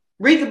Daniel.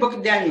 Read the book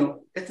of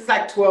Daniel. It's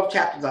like 12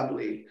 chapters, I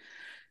believe.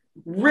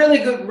 Really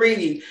good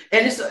reading.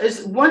 And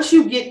it's once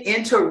you get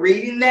into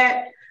reading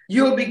that,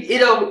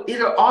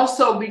 it'll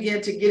also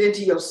begin to get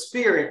into your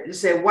spirit and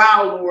say,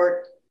 wow,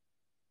 Lord,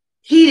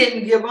 he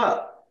didn't give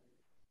up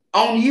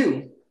on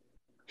you.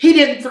 He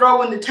didn't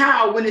throw in the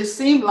towel when it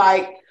seemed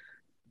like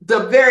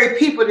the very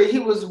people that he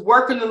was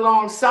working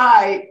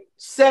alongside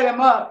set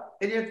him up.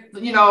 And if,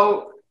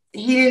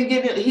 he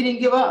didn't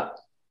give up.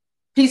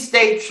 He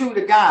stayed true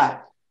to God.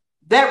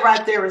 That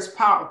right there is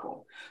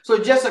powerful. So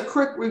just a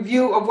quick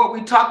review of what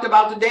we talked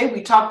about today.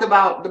 We talked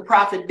about the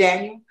prophet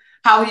Daniel,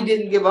 how he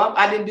didn't give up.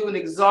 I didn't do an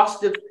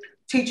exhaustive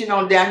teaching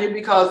on Daniel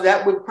because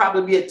that would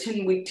probably be a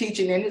 10-week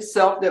teaching in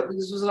itself.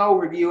 This was an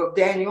overview of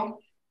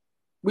Daniel.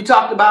 We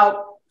talked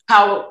about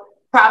how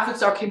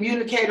prophets are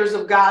communicators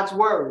of God's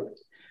word,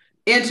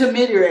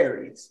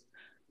 intermediaries,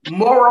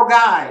 moral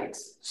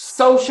guides,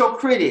 social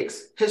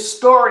critics,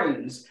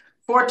 historians,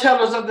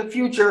 foretellers of the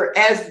future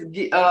as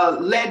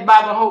led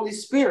by the Holy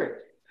Spirit.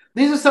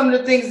 These are some of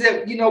the things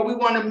that, we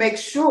want to make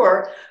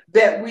sure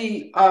that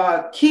we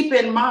keep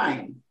in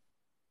mind,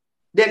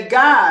 that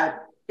God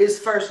is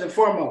first and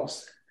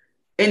foremost.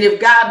 And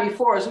if God be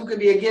for us, who could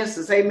be against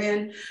us?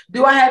 Amen.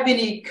 Do I have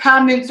any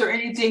comments or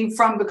anything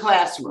from the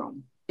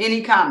classroom?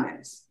 Any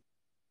comments?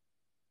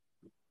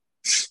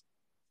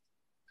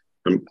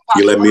 You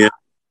let me in?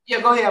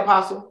 Yeah, go ahead,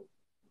 Apostle.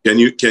 Can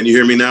you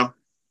hear me now?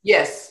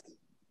 Yes.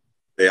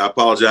 Hey, I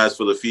apologize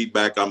for the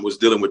feedback. I was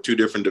dealing with two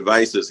different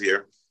devices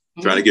here,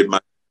 trying to get my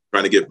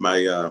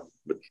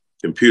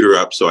computer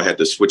up, so I had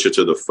to switch it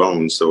to the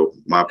phone. So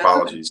my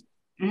apologies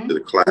to the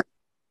class.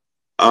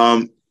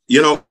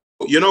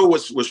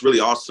 What's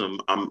really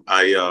awesome.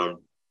 I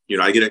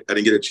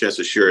didn't get a chance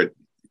to share it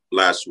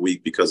last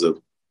week because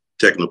of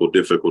technical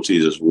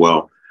difficulties as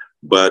well.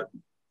 But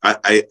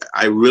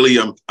I'm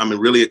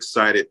really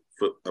excited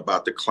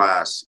about the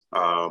class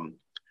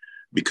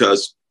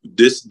because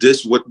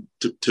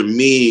to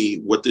me,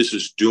 what this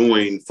is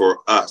doing for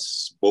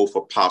us, both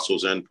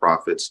apostles and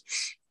prophets,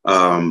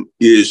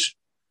 is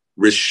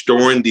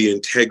restoring the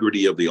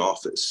integrity of the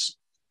office,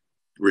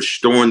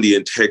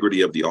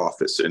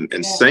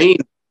 and saying,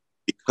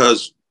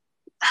 because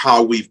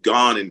how we've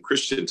gone in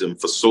Christendom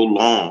for so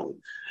long,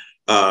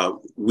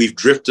 we've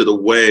drifted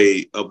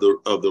away of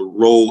the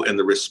role and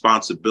the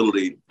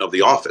responsibility of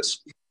the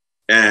office,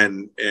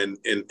 and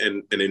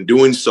in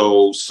doing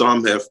so,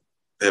 some have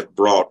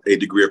brought a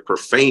degree of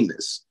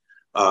profaneness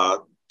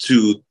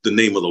to the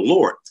name of the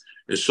Lord.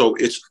 And so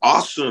it's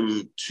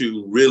awesome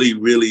to really,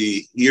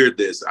 really hear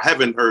this. I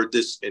haven't heard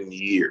this in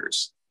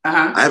years.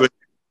 I haven't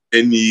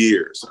in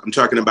years. I'm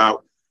talking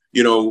about,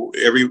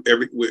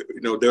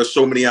 there's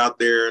so many out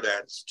there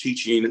that's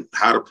teaching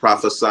how to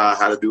prophesy,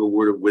 how to do a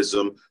word of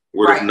wisdom,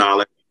 word of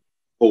knowledge,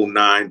 whole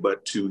nine.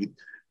 But to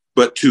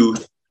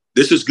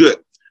this is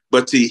good.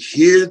 But to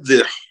hear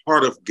the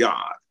heart of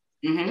God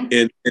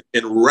in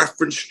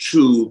reference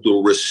to the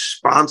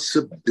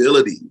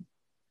responsibility,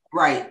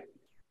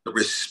 the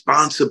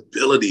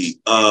responsibility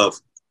of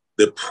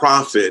the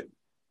prophet,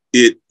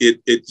 it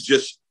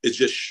just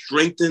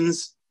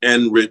strengthens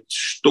and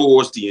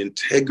restores the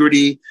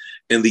integrity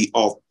and the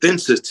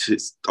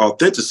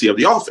authenticity of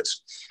the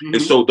office.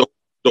 And so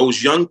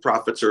those young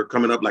prophets are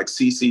coming up, like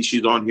Cece,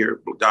 she's on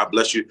here. God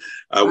bless you.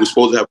 We're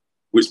supposed to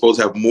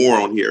have more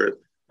on here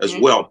as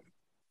well.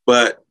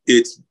 But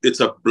it's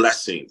a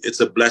blessing. It's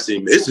a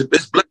blessing. It's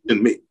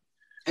blessing me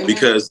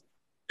because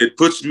it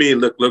puts me,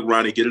 look,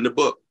 Ronnie, get in the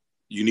book.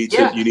 You need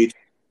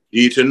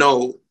to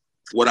know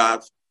what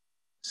I've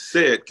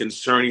said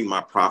concerning my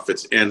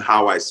prophets and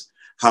how I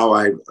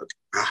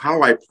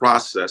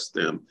process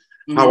them,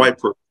 how I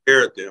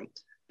prepare them,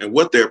 and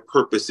what their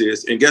purpose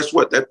is. And guess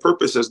what? That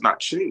purpose has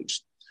not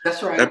changed.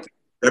 That's right.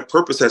 That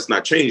purpose has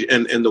not changed.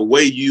 And the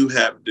way you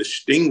have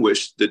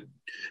distinguished the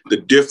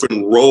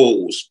different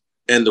roles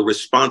and the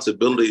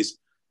responsibilities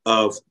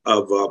of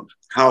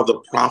how the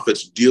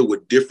prophets deal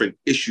with different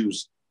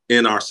issues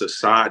in our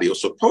society, or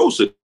supposed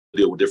to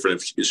deal with different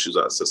issues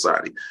of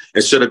society,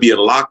 instead of being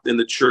locked in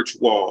the church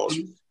walls,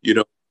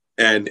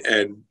 and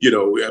as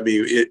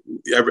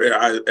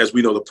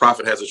we know, the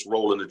prophet has its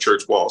role in the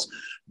church walls,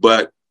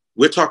 but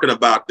we're talking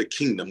about the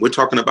kingdom. We're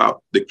talking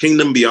about the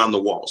kingdom beyond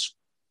the walls.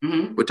 We're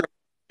talking about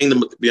the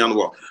kingdom beyond the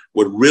wall.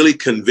 What really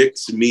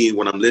convicts me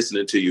when I'm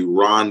listening to you,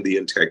 Ron, the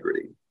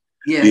integrity,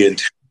 the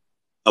integrity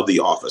of the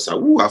office. I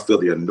feel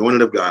the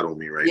anointing of God on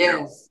me right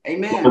now.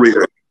 Amen.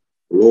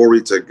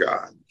 Glory to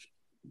God.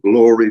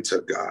 Glory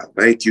to God.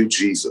 Thank you,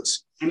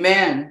 Jesus.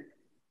 Amen.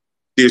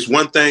 It's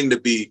one thing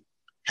to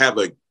have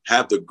the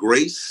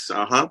grace,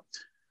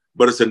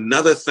 but it's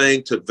another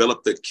thing to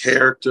develop the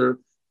character,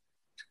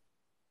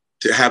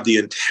 to have the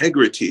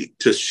integrity,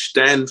 to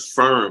stand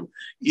firm.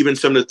 Even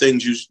some of the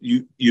things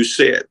you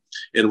said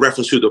in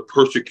reference to the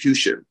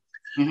persecution,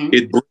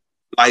 it brings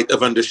light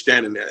of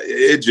understanding.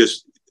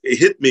 It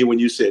hit me when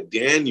you said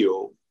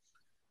Daniel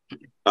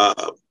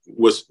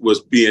was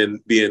being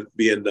hated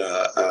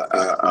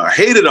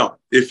on,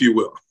 if you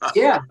will.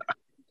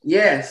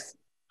 Yes.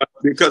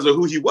 Because of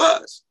who he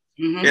was.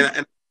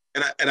 And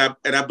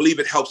and I believe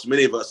it helps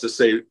many of us to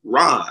say,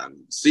 Ron,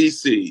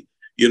 CC,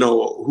 you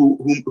know,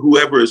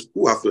 whoever is,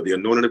 I feel the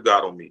anointing of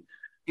God on me.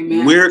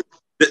 Amen.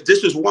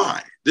 This is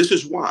why. This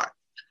is why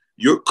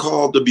you're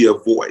called to be a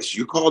voice.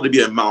 You're called to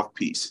be a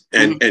mouthpiece,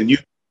 and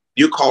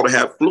you're called to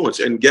have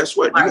fluence. And guess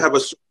what? Right.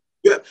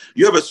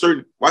 You have a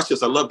certain. Watch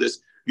this. I love this.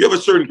 You have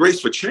a certain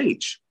grace for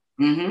change.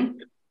 Mm-hmm.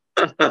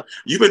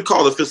 You've been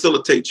called to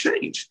facilitate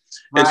change,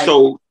 right. And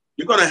so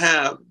you're going to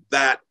have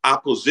that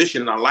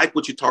opposition. And I like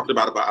what you talked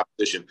about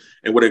opposition.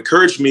 And what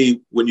encouraged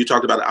me when you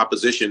talked about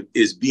opposition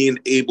is being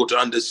able to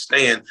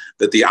understand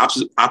that the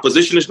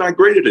opposition is not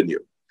greater than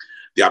you.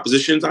 The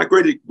opposition is not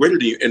greater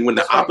than you. And when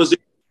the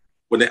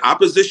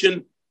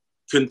opposition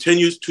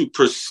continues to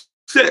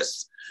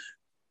persist,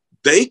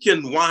 they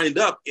can wind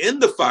up in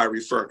the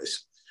fiery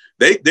furnace.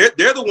 They're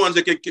the ones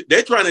that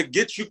they're trying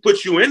to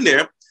put you in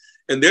there,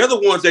 and they're the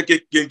ones that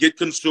can get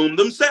consumed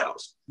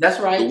themselves. That's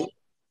right.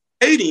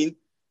 Hating,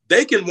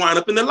 they can wind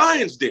up in the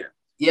lion's den.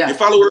 Yeah. You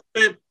follow what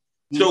I'm saying?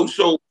 Mm-hmm.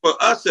 So for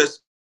us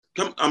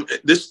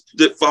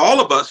for all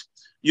of us,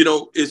 you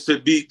know, is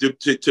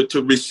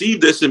to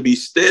receive this and be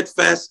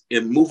steadfast,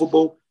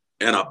 immovable,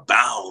 and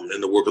abound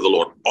in the work of the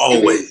Lord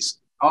always.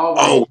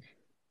 Always.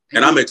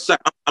 And I'm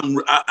excited.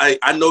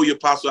 I know you,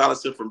 Apostle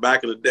Allison, from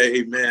back in the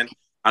day, man.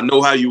 I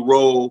know how you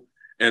roll,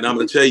 and I'm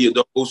going to tell you,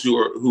 those who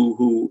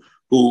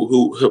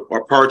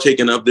are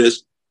partaking of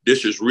this.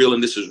 This is real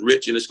and this is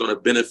rich, and it's going to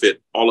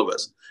benefit all of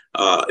us.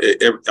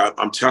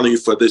 I'm telling you,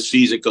 for this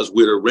season, because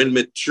we're a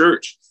remnant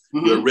church,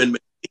 we're a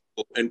remnant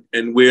people,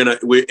 and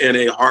we're in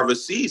a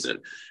harvest season,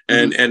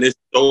 and it's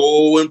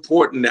so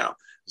important now.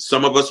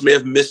 Some of us may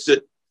have missed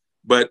it,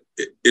 but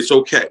it's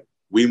okay.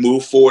 We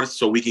move forward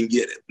so we can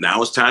get it.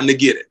 Now it's time to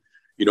get it.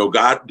 You know,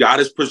 God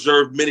has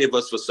preserved many of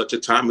us for such a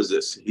time as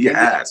this. He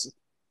has.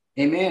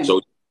 Amen.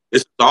 So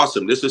this is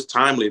awesome. This is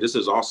timely. This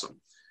is awesome.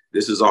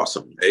 This is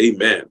awesome.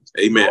 Amen.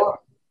 Amen. Lord.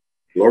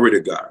 Glory to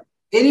God.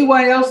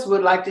 Anyone else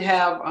would like to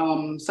have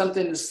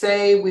something to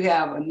say? We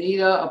have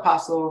Anita,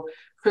 Apostle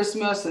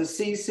Christmas, and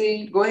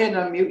CC. Go ahead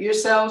and unmute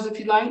yourselves if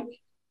you like.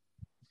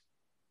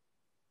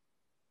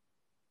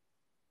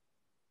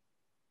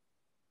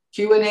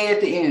 Q&A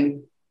at the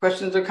end.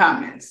 Questions or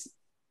comments?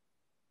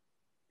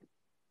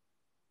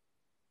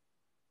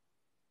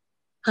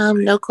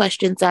 No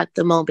questions at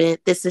the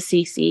moment. This is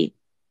CC.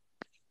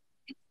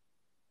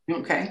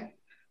 Okay.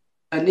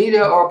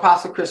 Anita or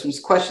Apostle Christmas,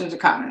 questions or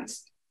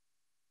comments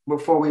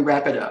before we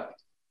wrap it up?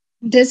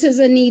 This is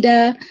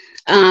Anita.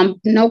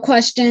 No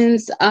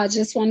questions. I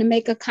just want to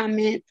make a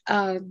comment.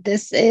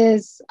 This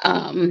is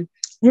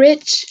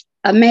rich,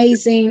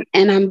 amazing,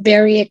 and I'm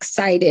very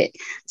excited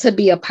to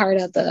be a part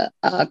of the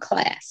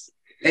class.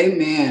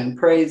 Amen.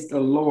 Praise the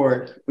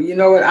Lord. Well, you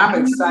know what?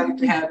 I'm excited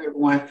to have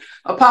everyone.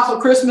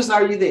 Apostle Christmas,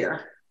 are you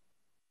there?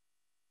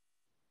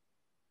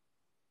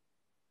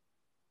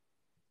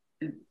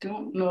 I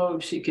don't know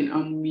if she can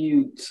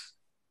unmute.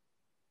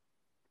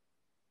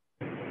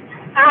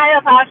 Hi,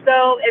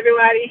 Apostle,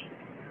 everybody.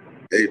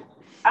 Hey.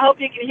 I hope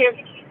you can hear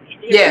me.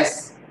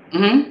 Yes.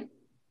 Mm-hmm.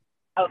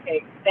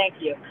 Okay, thank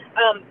you.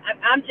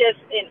 I'm just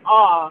in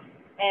awe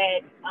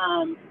at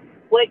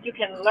what you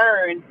can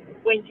learn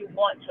when you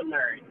want to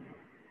learn.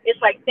 It's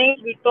like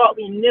things we thought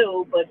we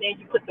knew, but then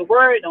you put the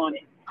word on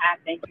it. I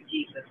thank you,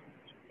 Jesus.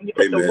 And you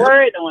put the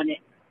word on it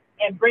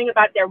and bring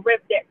about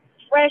that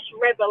fresh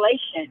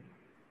revelation.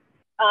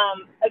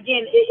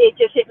 Again, it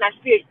just hit my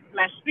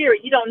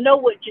spirit. You don't know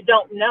what you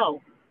don't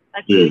know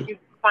until you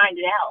find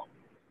it out.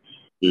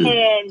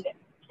 And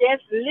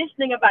just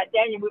listening about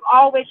Daniel, we've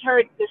always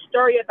heard the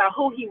story about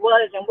who he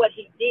was and what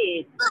he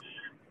did.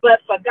 But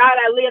for God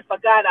I live, for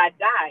God I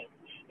die.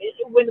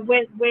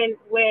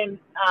 When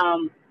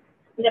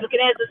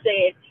Nebuchadnezzar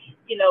said,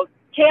 you know,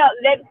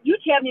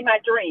 tell me my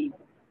dream,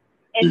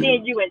 and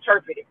then you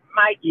interpret it.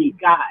 Mighty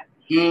God.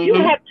 You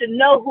have to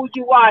know who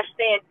you are,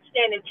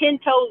 standing 10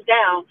 toes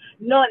down,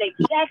 knowing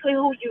exactly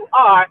who you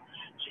are,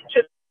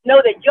 to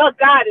know that your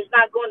God is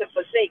not going to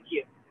forsake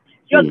you.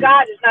 Your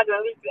God is not going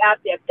to leave you out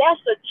there.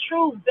 That's a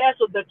true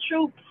vessel, the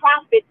true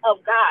prophet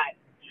of God.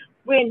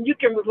 When you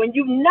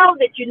know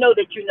that you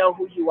know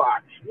who you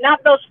are.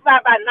 Not those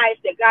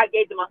fly-by-nights that God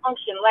gave them an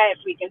unction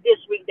last week, and this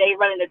week they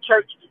running the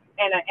church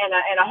and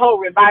a whole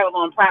revival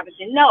on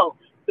prophecy. No,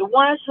 the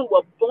ones who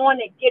were born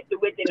and gifted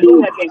with it,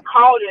 who have been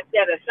called and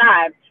set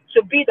aside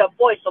to be the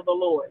voice of the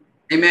Lord.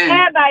 Amen.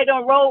 Everybody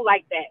don't roll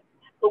like that.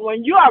 But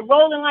when you are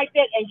rolling like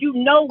that and you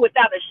know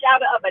without a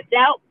shadow of a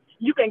doubt,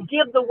 you can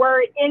give the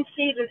word in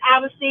season,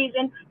 out of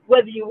season,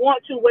 whether you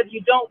want to, whether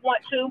you don't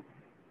want to.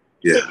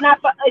 Yeah. It's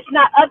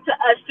not up to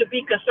us to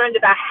be concerned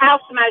about how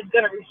somebody's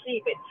going to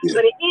receive it. Yeah.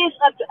 But it is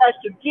up to us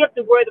to give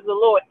the word of the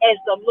Lord as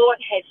the Lord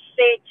has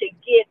said to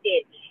give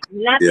it.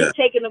 Nothing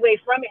taken away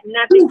from it,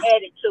 nothing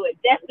added to it.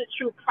 That's the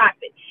true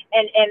prophet.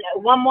 And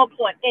one more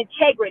point,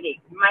 integrity,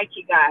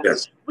 mighty God.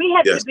 Yes. We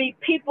have to be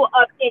people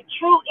of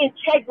true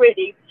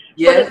integrity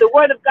so that the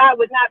word of God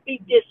would not be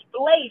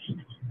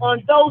displaced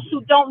on those who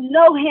don't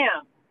know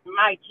him,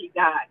 mighty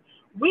God.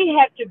 We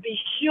have to be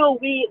sure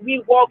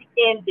we walk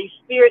in the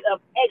spirit of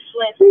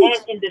excellence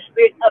and in the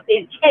spirit of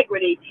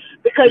integrity,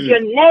 because because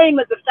your name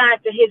is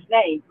assigned to his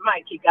name,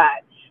 mighty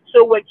God.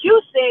 So what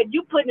you said,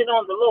 you putting it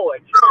on the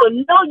Lord. So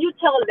know you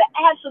telling the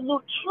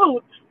absolute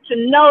truth, to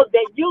know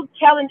that you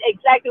telling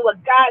exactly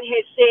what God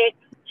has said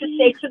to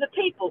say to the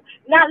people,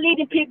 not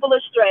leading people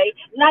astray,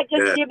 not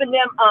just giving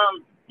them,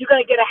 you're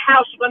going to get a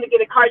house, you're going to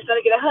get a car, you're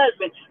going to get a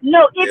husband.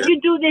 No, if you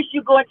do this,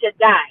 you're going to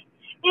die.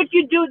 If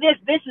you do this,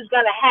 this is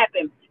going to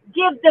happen.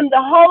 Give them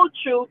the whole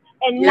truth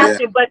and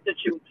nothing but the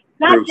truth.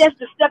 Not just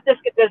the stuff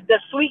that's the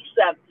sweet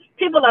stuff.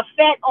 People are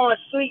fat on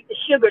sweet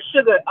sugar,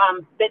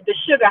 the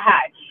sugar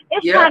high.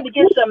 It's time to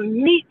get some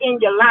meat in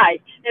your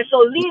life. And so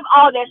leave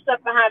all that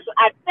stuff behind. So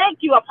I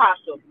thank you,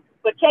 Apostle,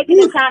 for taking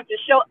the time to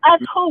show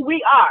us who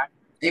we are.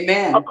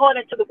 Amen.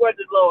 According to the word of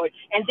the Lord.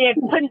 And then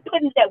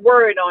putting that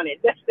word on it.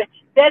 That's it.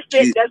 That's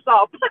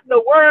all. Put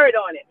the word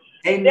on it.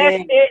 Amen.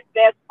 That's it.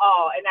 That's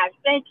all. And I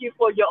thank you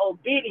for your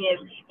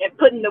obedience and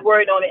putting the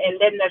word on it and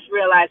letting us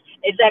realize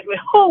exactly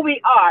who we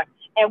are.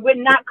 And we're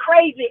not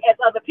crazy as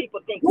other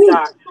people think we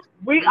are.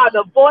 We are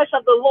the voice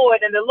of the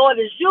Lord, and the Lord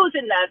is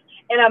using us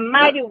in a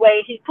mighty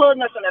way. He's pulling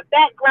us from the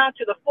background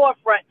to the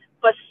forefront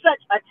for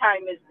such a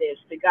time as this.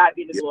 To God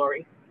be the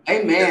glory.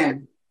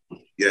 Amen.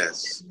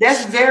 Yes.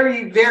 That's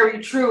very, very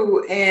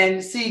true.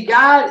 And see,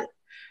 God,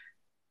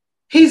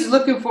 he's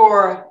looking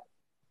for,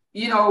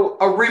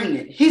 a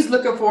remnant. He's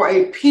looking for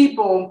a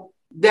people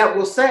that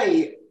will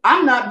say,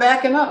 I'm not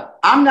backing up.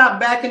 I'm not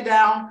backing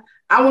down.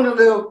 I want to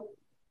live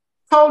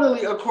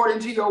totally according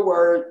to your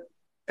word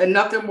and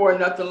nothing more,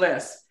 nothing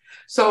less.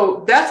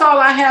 So that's all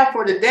I have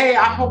for today.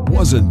 I hope.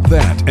 Wasn't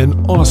that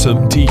an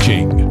awesome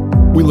teaching?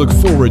 We look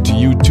forward to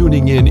you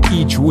tuning in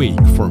each week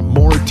for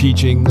more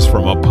teachings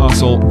from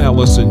Apostle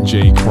Allison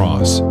J.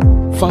 Cross,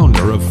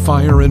 founder of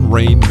Fire and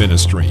Rain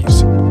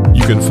Ministries.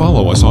 You can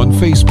follow us on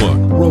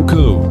Facebook,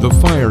 Roku, The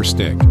Fire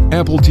Stick,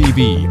 Apple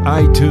TV,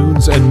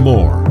 iTunes, and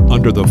more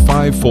under the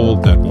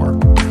Fivefold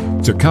Network.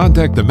 To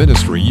contact the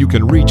ministry, you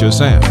can reach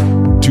us at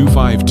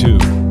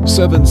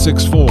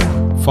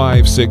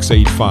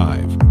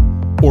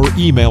 252-764-5685 or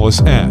email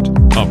us at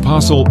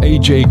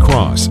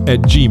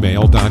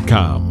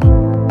apostleajcross@gmail.com.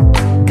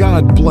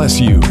 God bless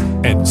you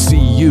and see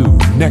you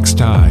next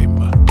time.